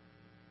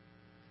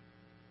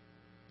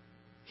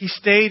 He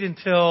stayed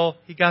until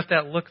he got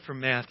that look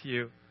from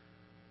Matthew.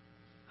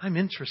 I'm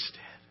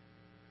interested.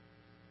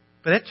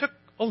 But that took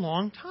a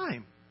long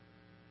time.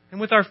 And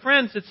with our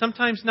friends, it's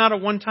sometimes not a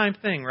one-time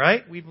thing,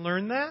 right? We've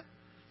learned that.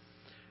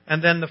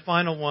 And then the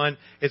final one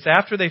is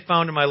after they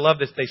found him, I love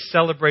this, they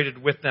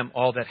celebrated with them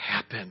all that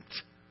happened.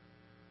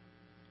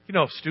 You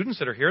know, students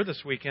that are here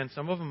this weekend,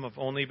 some of them have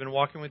only been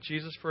walking with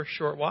Jesus for a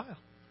short while.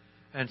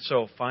 And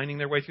so finding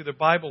their way through the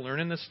Bible,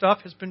 learning this stuff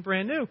has been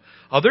brand new.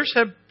 Others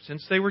have,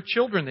 since they were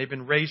children, they've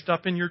been raised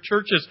up in your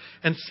churches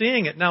and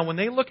seeing it. Now, when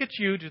they look at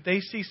you, do they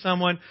see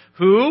someone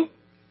who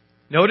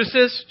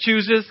notices,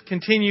 chooses,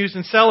 continues,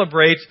 and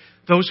celebrates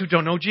those who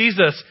don't know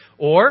Jesus?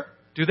 Or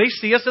do they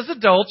see us as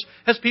adults,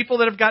 as people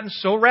that have gotten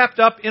so wrapped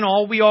up in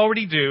all we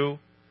already do,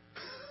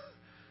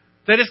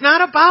 that it's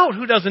not about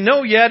who doesn't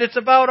know yet, it's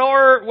about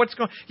what's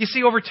going on. You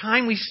see, over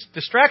time,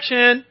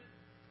 distraction.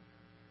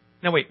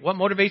 Now wait, what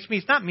motivates me?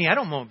 It's not me. I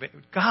don't motivate.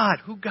 God,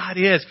 who God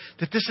is.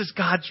 That this is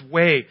God's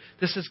way.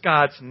 This is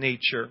God's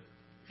nature.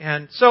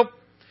 And so,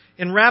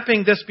 in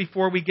wrapping this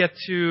before we get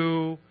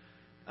to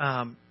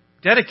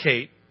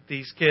dedicate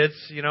these kids,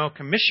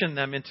 commission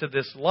them into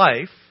this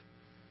life.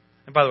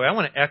 And by the way, I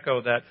want to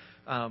echo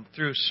that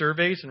through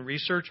surveys and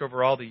research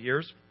over all the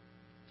years,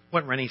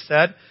 what Rennie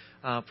said.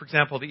 For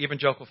example, the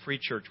Evangelical Free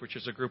Church, which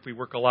is a group we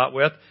work a lot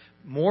with,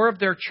 more of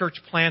their church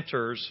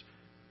planters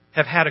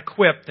have had a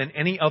quip than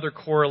any other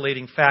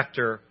correlating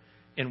factor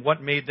in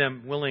what made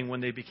them willing when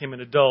they became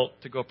an adult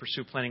to go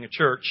pursue planting a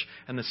church.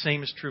 And the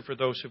same is true for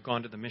those who've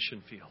gone to the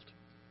mission field.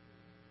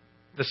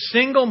 The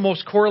single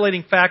most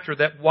correlating factor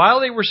that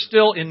while they were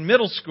still in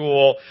middle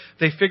school,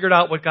 they figured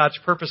out what God's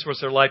purpose was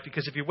for their life.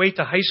 Because if you wait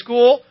to high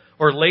school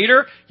or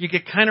later, you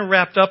get kind of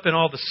wrapped up in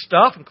all the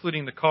stuff,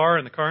 including the car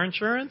and the car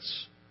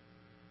insurance,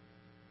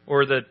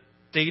 or the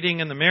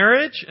dating and the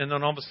marriage, and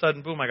then all of a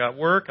sudden, boom, I got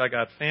work, I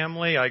got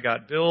family, I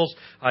got bills,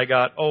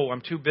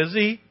 I'm too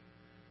busy.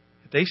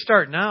 If they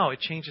start now,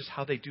 it changes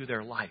how they do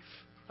their life.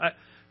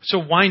 So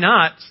why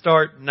not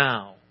start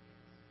now?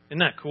 Isn't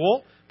that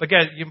cool? But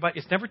guys,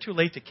 it's never too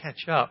late to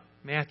catch up.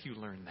 Matthew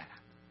learned that.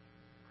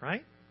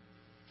 Right?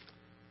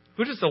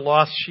 Who does the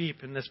lost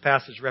sheep in this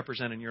passage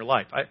represent in your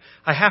life?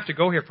 I have to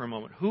go here for a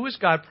moment. Who is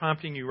God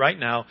prompting you right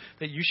now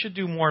that you should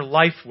do more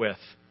life with?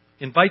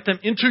 Invite them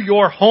into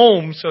your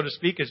home, so to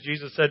speak, as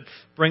Jesus said,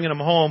 bringing them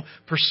home,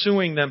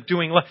 pursuing them,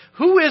 doing life.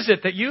 Who is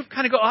it that you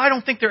kind of go, I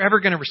don't think they're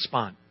ever going to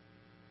respond?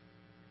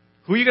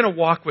 Who are you going to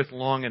walk with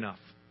long enough?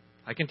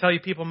 I can tell you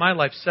people in my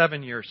life,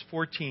 7 years,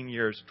 14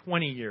 years,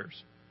 20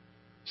 years.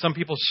 Some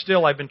people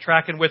still I've been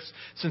tracking with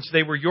since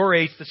they were your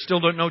age that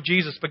still don't know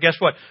Jesus. But guess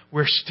what?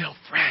 We're still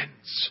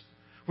friends.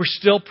 We're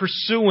still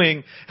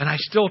pursuing, and I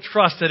still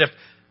trust that if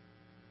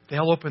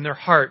they'll open their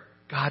heart,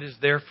 God is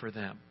there for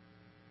them.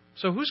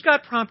 So who's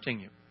God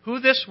prompting you? Who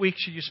this week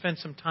should you spend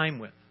some time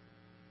with?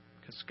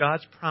 Because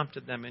God's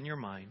prompted them in your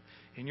mind,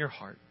 in your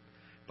heart.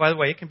 By the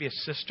way, it can be a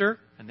sister,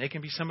 and they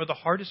can be some of the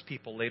hardest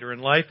people later in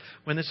life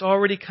when it's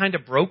already kind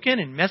of broken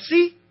and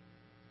messy.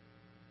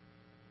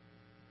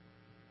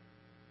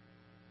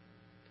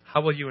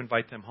 How will you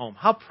invite them home?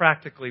 How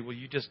practically will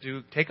you just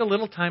take a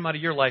little time out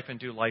of your life and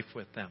do life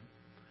with them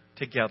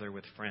together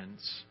with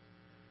friends?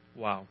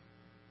 Wow.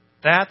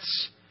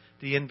 That's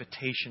the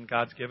invitation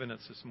God's given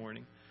us this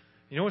morning.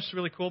 You know what's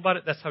really cool about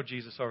it? That's how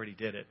Jesus already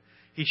did it.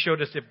 He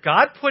showed us if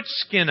God put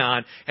skin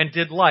on and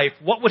did life,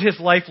 what would His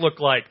life look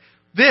like?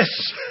 This.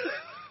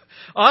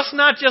 Us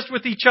not just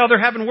with each other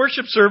having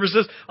worship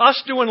services,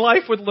 us doing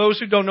life with those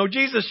who don't know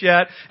Jesus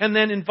yet, and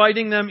then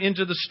inviting them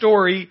into the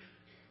story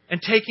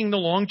and taking the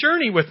long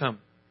journey with them.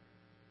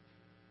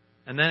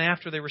 And then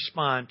after they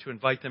respond, to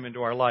invite them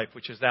into our life,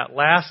 which is that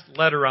last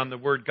letter on the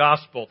word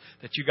gospel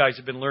that you guys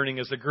have been learning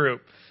as a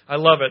group. I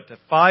love it. The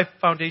 5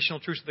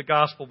 foundational truths of the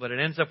gospel, but it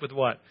ends up with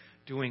what?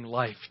 Doing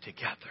life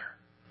together.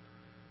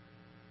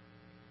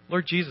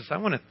 Lord Jesus, I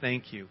want to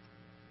thank you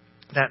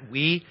that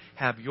we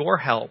have your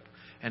help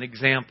and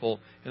example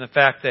in the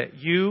fact that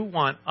you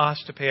want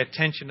us to pay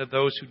attention to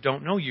those who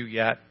don't know you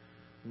yet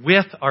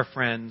with our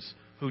friends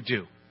who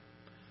do.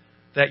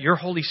 That your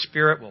Holy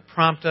Spirit will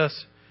prompt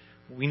us.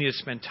 We need to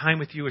spend time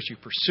with you as you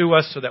pursue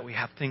us so that we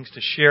have things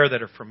to share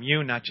that are from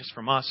you, not just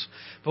from us.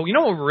 But you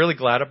know what we're really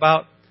glad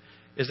about?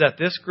 Is that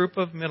this group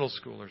of middle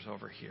schoolers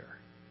over here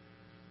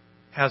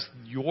has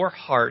your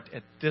heart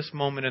at this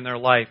moment in their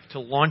life to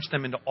launch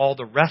them into all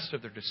the rest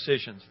of their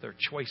decisions, their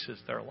choices,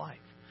 their life.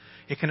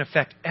 It can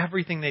affect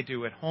everything they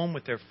do at home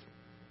with their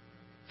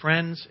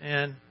friends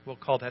and we'll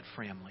call that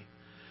family.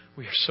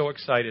 We are so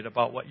excited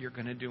about what you're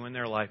going to do in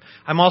their life.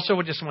 I'm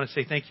also just want to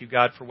say thank you,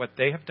 God, for what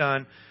they have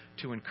done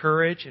to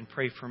encourage and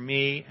pray for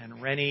me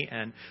and Rennie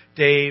and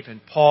Dave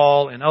and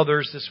Paul and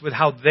others, with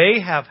how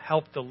they have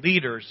helped the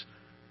leaders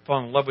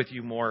fall in love with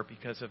you more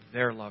because of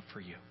their love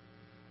for you.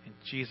 In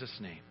Jesus'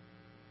 name,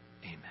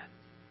 amen.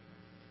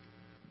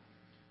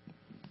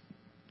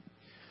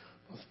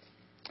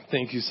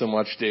 Thank you so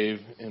much, Dave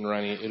and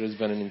Rennie. It has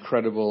been an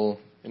incredible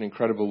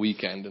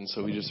weekend, and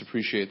so we just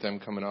appreciate them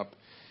coming up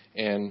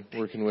and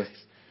working with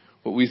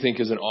what we think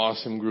is an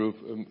awesome group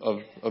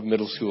of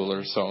middle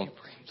schoolers. So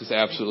just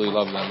absolutely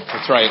love them.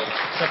 That's right.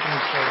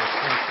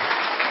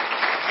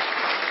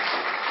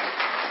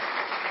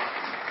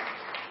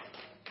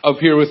 Up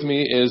here with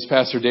me is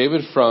Pastor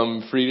David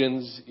from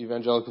Frieden's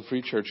Evangelical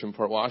Free Church in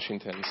Port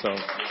Washington. So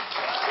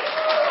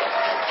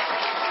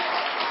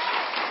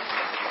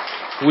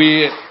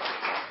we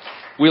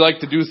like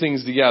to do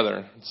things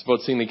together. It's about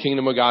seeing the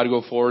kingdom of God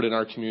go forward in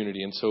our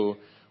community. And so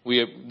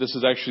this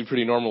is actually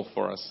pretty normal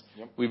for us.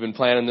 Yep. We've been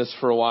planning this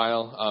for a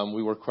while.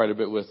 We work quite a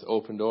bit with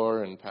Open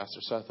Door and Pastor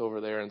Seth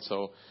over there, and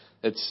so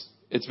it's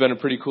been a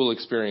pretty cool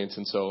experience.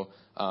 And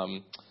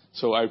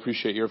so I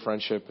appreciate your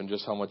friendship and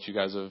just how much you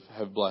guys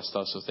have blessed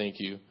us. So thank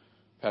you,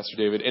 Pastor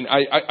David. And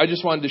I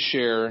just wanted to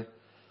share.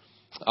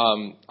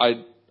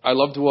 I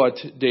loved what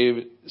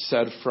Dave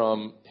said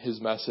from his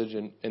message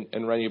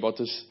and Rennie about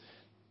this.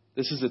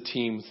 This is a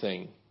team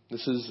thing.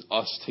 This is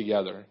us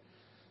together.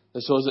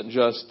 This wasn't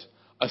just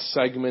a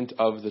segment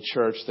of the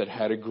church that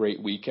had a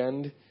great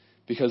weekend,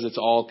 because it's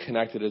all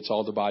connected. It's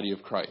all the body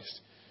of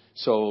Christ.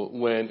 So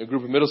when a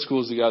group of middle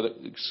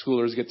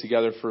schoolers get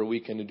together for a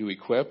weekend to do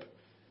Equip,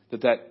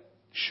 that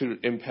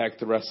should impact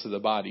the rest of the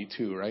body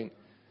too, right?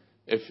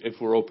 If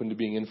we're open to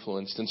being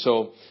influenced. And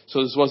so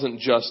this wasn't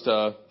just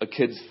a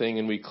kids thing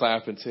and we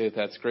clap and say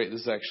that's great.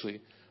 This is actually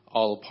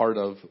all a part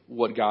of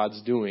what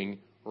God's doing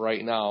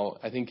right now,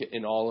 I think,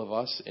 in all of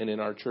us and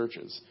in our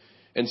churches.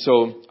 And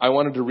so I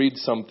wanted to read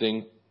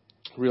something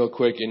real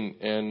quick,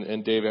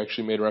 and Dave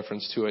actually made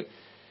reference to it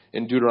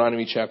in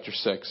Deuteronomy chapter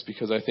 6,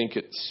 because I think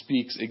it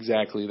speaks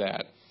exactly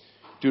that.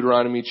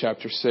 Deuteronomy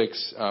chapter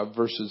 6,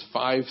 verses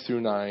 5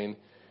 through 9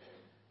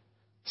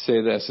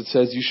 say this. It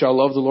says, "You shall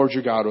love the Lord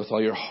your God with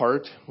all your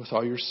heart, with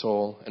all your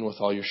soul, and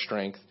with all your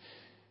strength.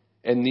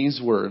 And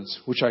these words,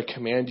 which I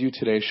command you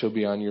today, shall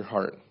be on your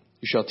heart.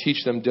 You shall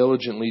teach them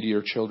diligently to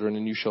your children,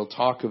 and you shall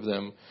talk of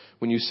them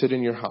when you sit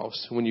in your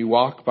house, when you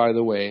walk by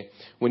the way,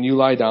 when you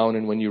lie down,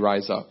 and when you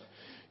rise up.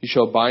 You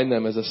shall bind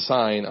them as a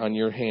sign on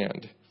your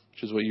hand,"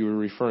 which is what you were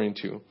referring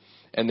to,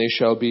 "and they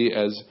shall be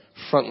as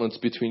frontlets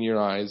between your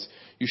eyes.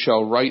 You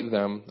shall write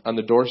them on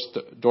the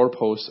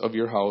doorposts of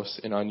your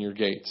house and on your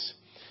gates."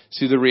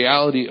 See, the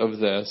reality of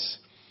this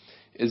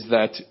is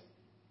that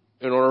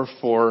in order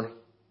for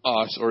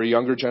us or a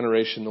younger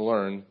generation to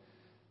learn,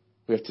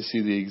 we have to see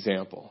the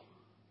example.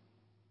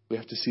 We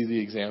have to see the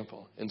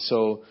example. And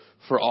so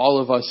for all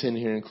of us in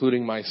here,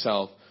 including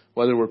myself,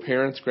 whether we're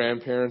parents,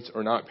 grandparents,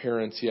 or not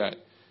parents yet,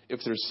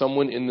 if there's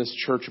someone in this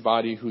church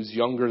body who's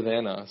younger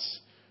than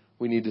us,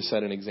 we need to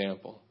set an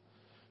example.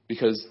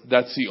 Because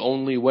that's the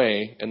only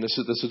way, and this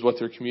is what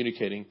they're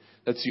communicating,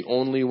 that's the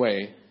only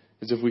way,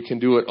 is if we can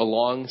do it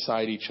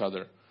alongside each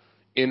other,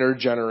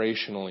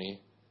 intergenerationally,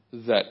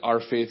 that our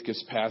faith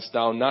gets passed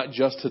down, not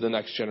just to the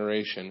next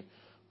generation,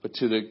 but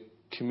to the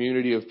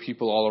community of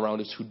people all around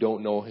us who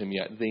don't know him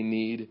yet. They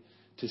need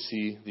to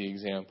see the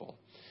example.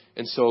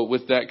 And so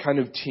with that kind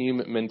of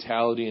team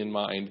mentality in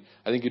mind,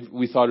 I think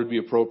we thought it would be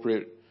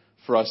appropriate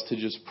for us to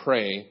just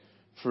pray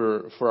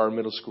for our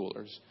middle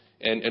schoolers.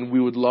 And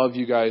we would love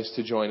you guys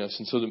to join us.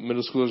 And so the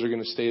middle schoolers are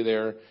going to stay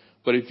there.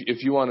 But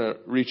if you want to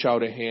reach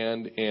out a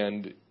hand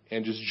and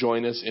just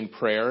join us in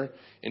prayer,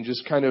 and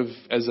just kind of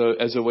as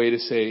a way to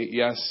say,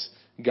 yes,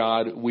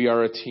 God, we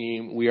are a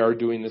team. We are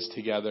doing this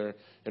together.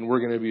 And we're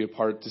going to be a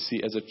part to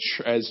see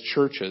as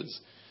churches,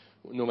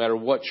 no matter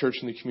what church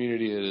in the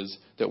community it is,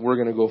 that we're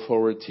going to go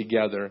forward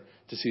together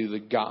to see the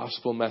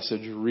gospel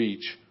message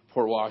reach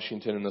Port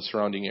Washington and the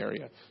surrounding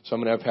area. So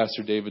I'm going to have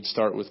Pastor David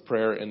start with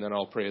prayer, and then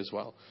I'll pray as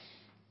well.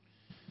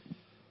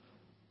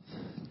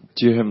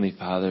 Dear Heavenly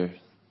Father,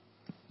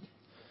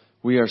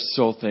 we are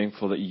so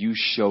thankful that you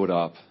showed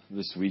up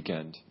this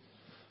weekend,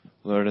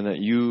 Lord, and that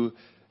you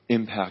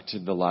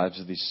impacted the lives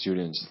of these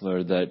students,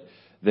 Lord, that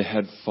they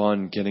had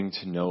fun getting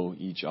to know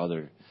each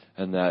other,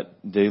 and that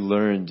they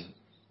learned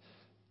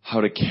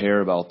how to care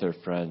about their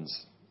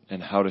friends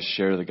and how to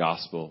share the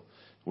gospel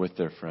with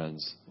their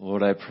friends.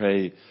 Lord, I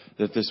pray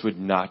that this would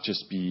not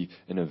just be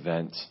an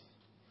event,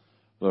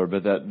 Lord,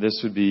 but that this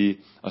would be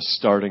a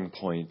starting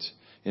point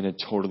in a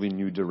totally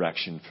new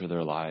direction for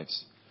their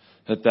lives.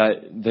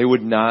 That they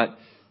would not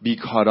be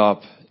caught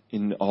up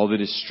in all the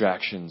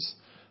distractions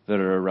that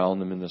are around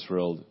them in this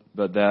world,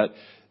 but that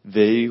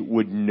they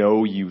would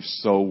know you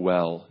so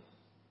well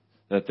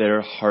that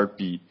their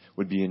heartbeat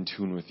would be in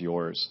tune with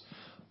yours,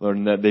 Lord,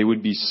 and that they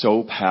would be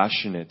so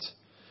passionate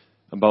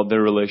about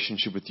their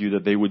relationship with you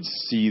that they would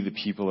see the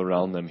people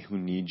around them who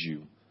need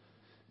you.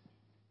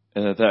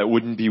 And that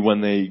wouldn't be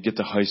when they get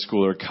to high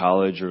school or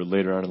college or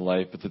later on in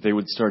life, but that they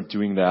would start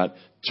doing that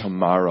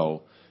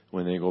tomorrow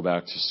when they go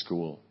back to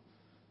school.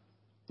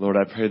 Lord,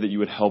 I pray that you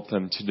would help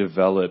them to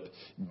develop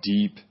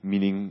deep,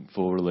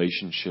 meaningful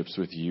relationships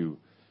with you,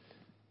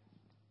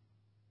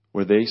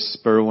 where they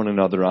spur one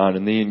another on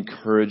and they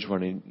encourage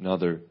one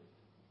another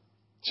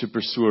to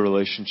pursue a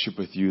relationship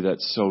with you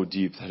that's so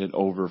deep that it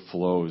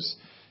overflows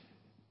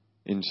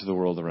into the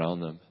world around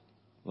them.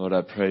 Lord,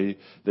 I pray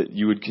that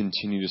you would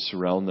continue to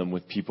surround them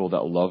with people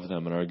that love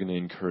them and are going to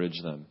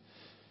encourage them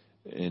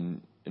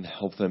and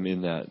help them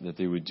in that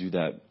they would do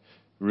that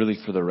really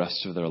for the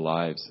rest of their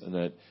lives, and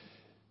that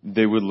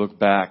they would look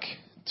back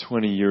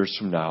 20 years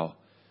from now,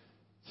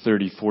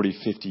 30, 40,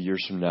 50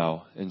 years from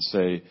now, and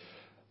say,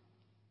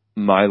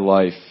 my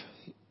life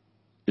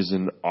is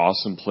an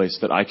awesome place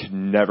that I could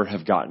never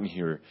have gotten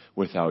here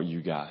without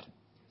you, God.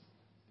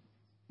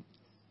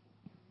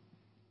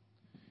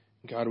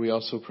 God, we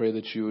also pray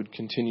that you would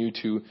continue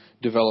to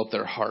develop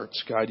their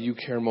hearts. God, you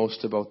care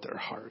most about their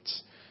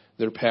hearts.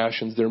 their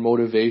passions, their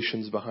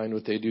motivations behind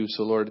what they do.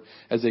 So, Lord,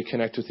 as they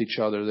connect with each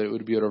other, that it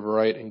would be out of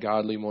right and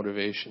godly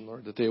motivation,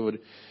 Lord, that they would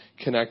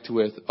connect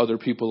with other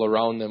people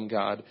around them,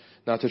 God,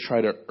 not to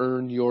try to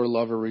earn your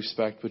love or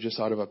respect, but just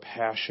out of a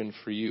passion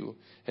for you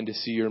and to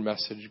see your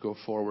message go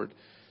forward.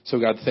 So,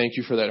 God, thank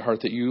you for that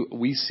heart that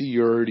we see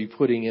you're already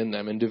putting in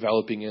them and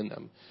developing in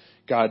them.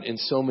 God, in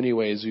so many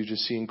ways, we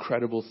just see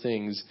incredible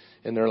things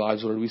in their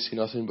lives, Lord. We see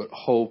nothing but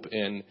hope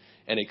and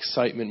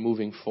excitement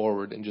moving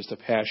forward and just a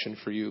passion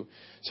for you.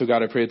 So,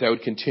 God, I pray that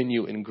would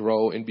continue and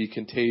grow and be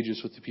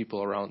contagious with the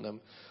people around them.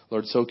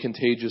 Lord, so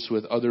contagious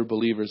with other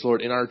believers.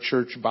 Lord, in our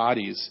church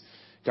bodies,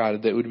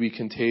 God, that would be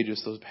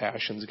contagious, those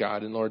passions,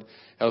 God. And, Lord,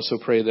 I also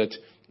pray that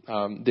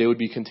they would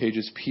be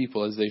contagious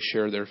people as they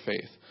share their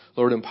faith.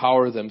 Lord,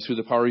 empower them through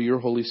the power of your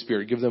Holy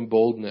Spirit. Give them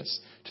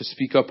boldness to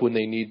speak up when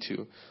they need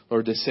to.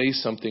 Lord, to say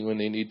something when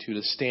they need to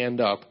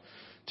stand up,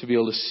 to be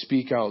able to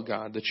speak out,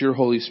 God, that your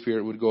Holy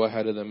Spirit would go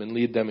ahead of them and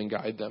lead them and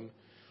guide them.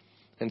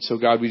 And so,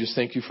 God, we just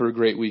thank you for a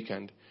great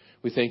weekend.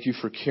 We thank you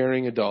for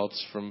caring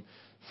adults from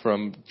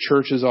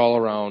churches all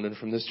around and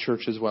from this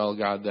church as well,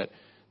 God,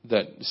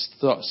 that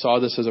saw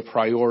this as a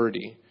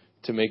priority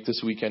to make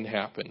this weekend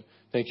happen.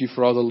 Thank you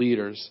for all the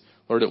leaders.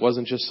 Lord, it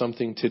wasn't just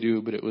something to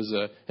do, but it was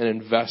an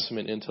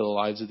investment into the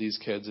lives of these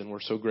kids, and we're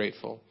so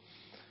grateful.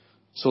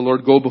 So,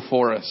 Lord, go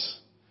before us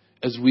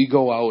as we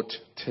go out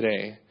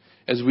today,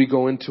 as we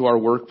go into our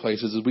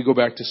workplaces, as we go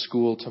back to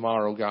school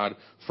tomorrow, God,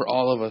 for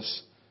all of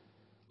us,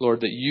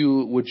 Lord, that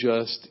you would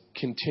just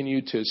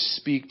continue to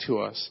speak to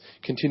us,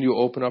 continue to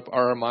open up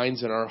our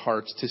minds and our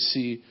hearts to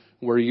see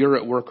where you're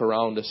at work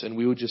around us, and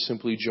we would just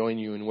simply join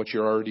you in what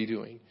you're already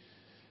doing.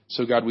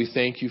 So, God, we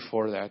thank you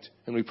for that,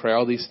 and we pray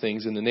all these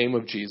things in the name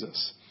of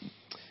Jesus.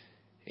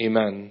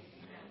 Amen.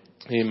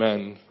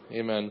 Amen.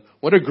 Amen.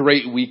 What a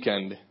great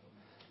weekend.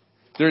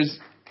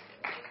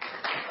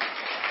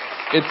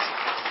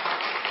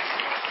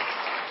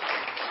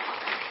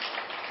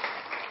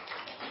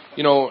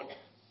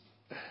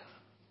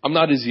 I'm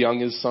not as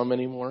young as some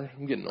anymore.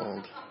 I'm getting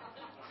old.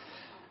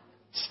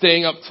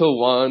 Staying up till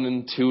 1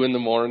 and 2 in the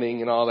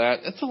morning and all that,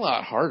 that's a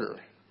lot harder.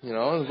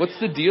 What's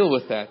the deal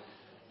with that?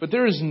 But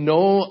there is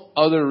no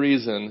other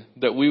reason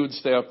that we would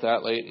stay up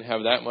that late and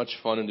have that much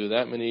fun and do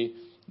that many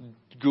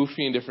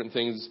goofy and different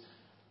things,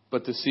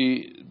 but to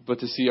see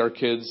our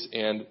kids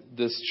and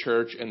this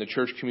church and the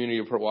church community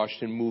of Port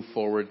Washington move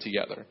forward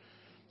together.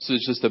 So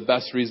it's just the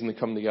best reason to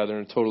come together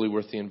and totally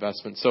worth the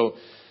investment. So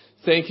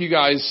thank you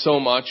guys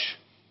so much.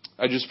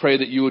 I just pray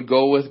that you would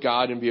go with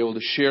God and be able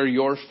to share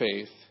your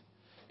faith,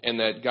 and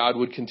that God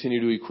would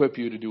continue to equip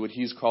you to do what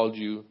he's called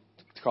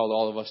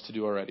all of us to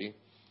do already.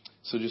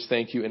 So just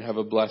thank you and have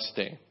a blessed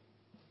day.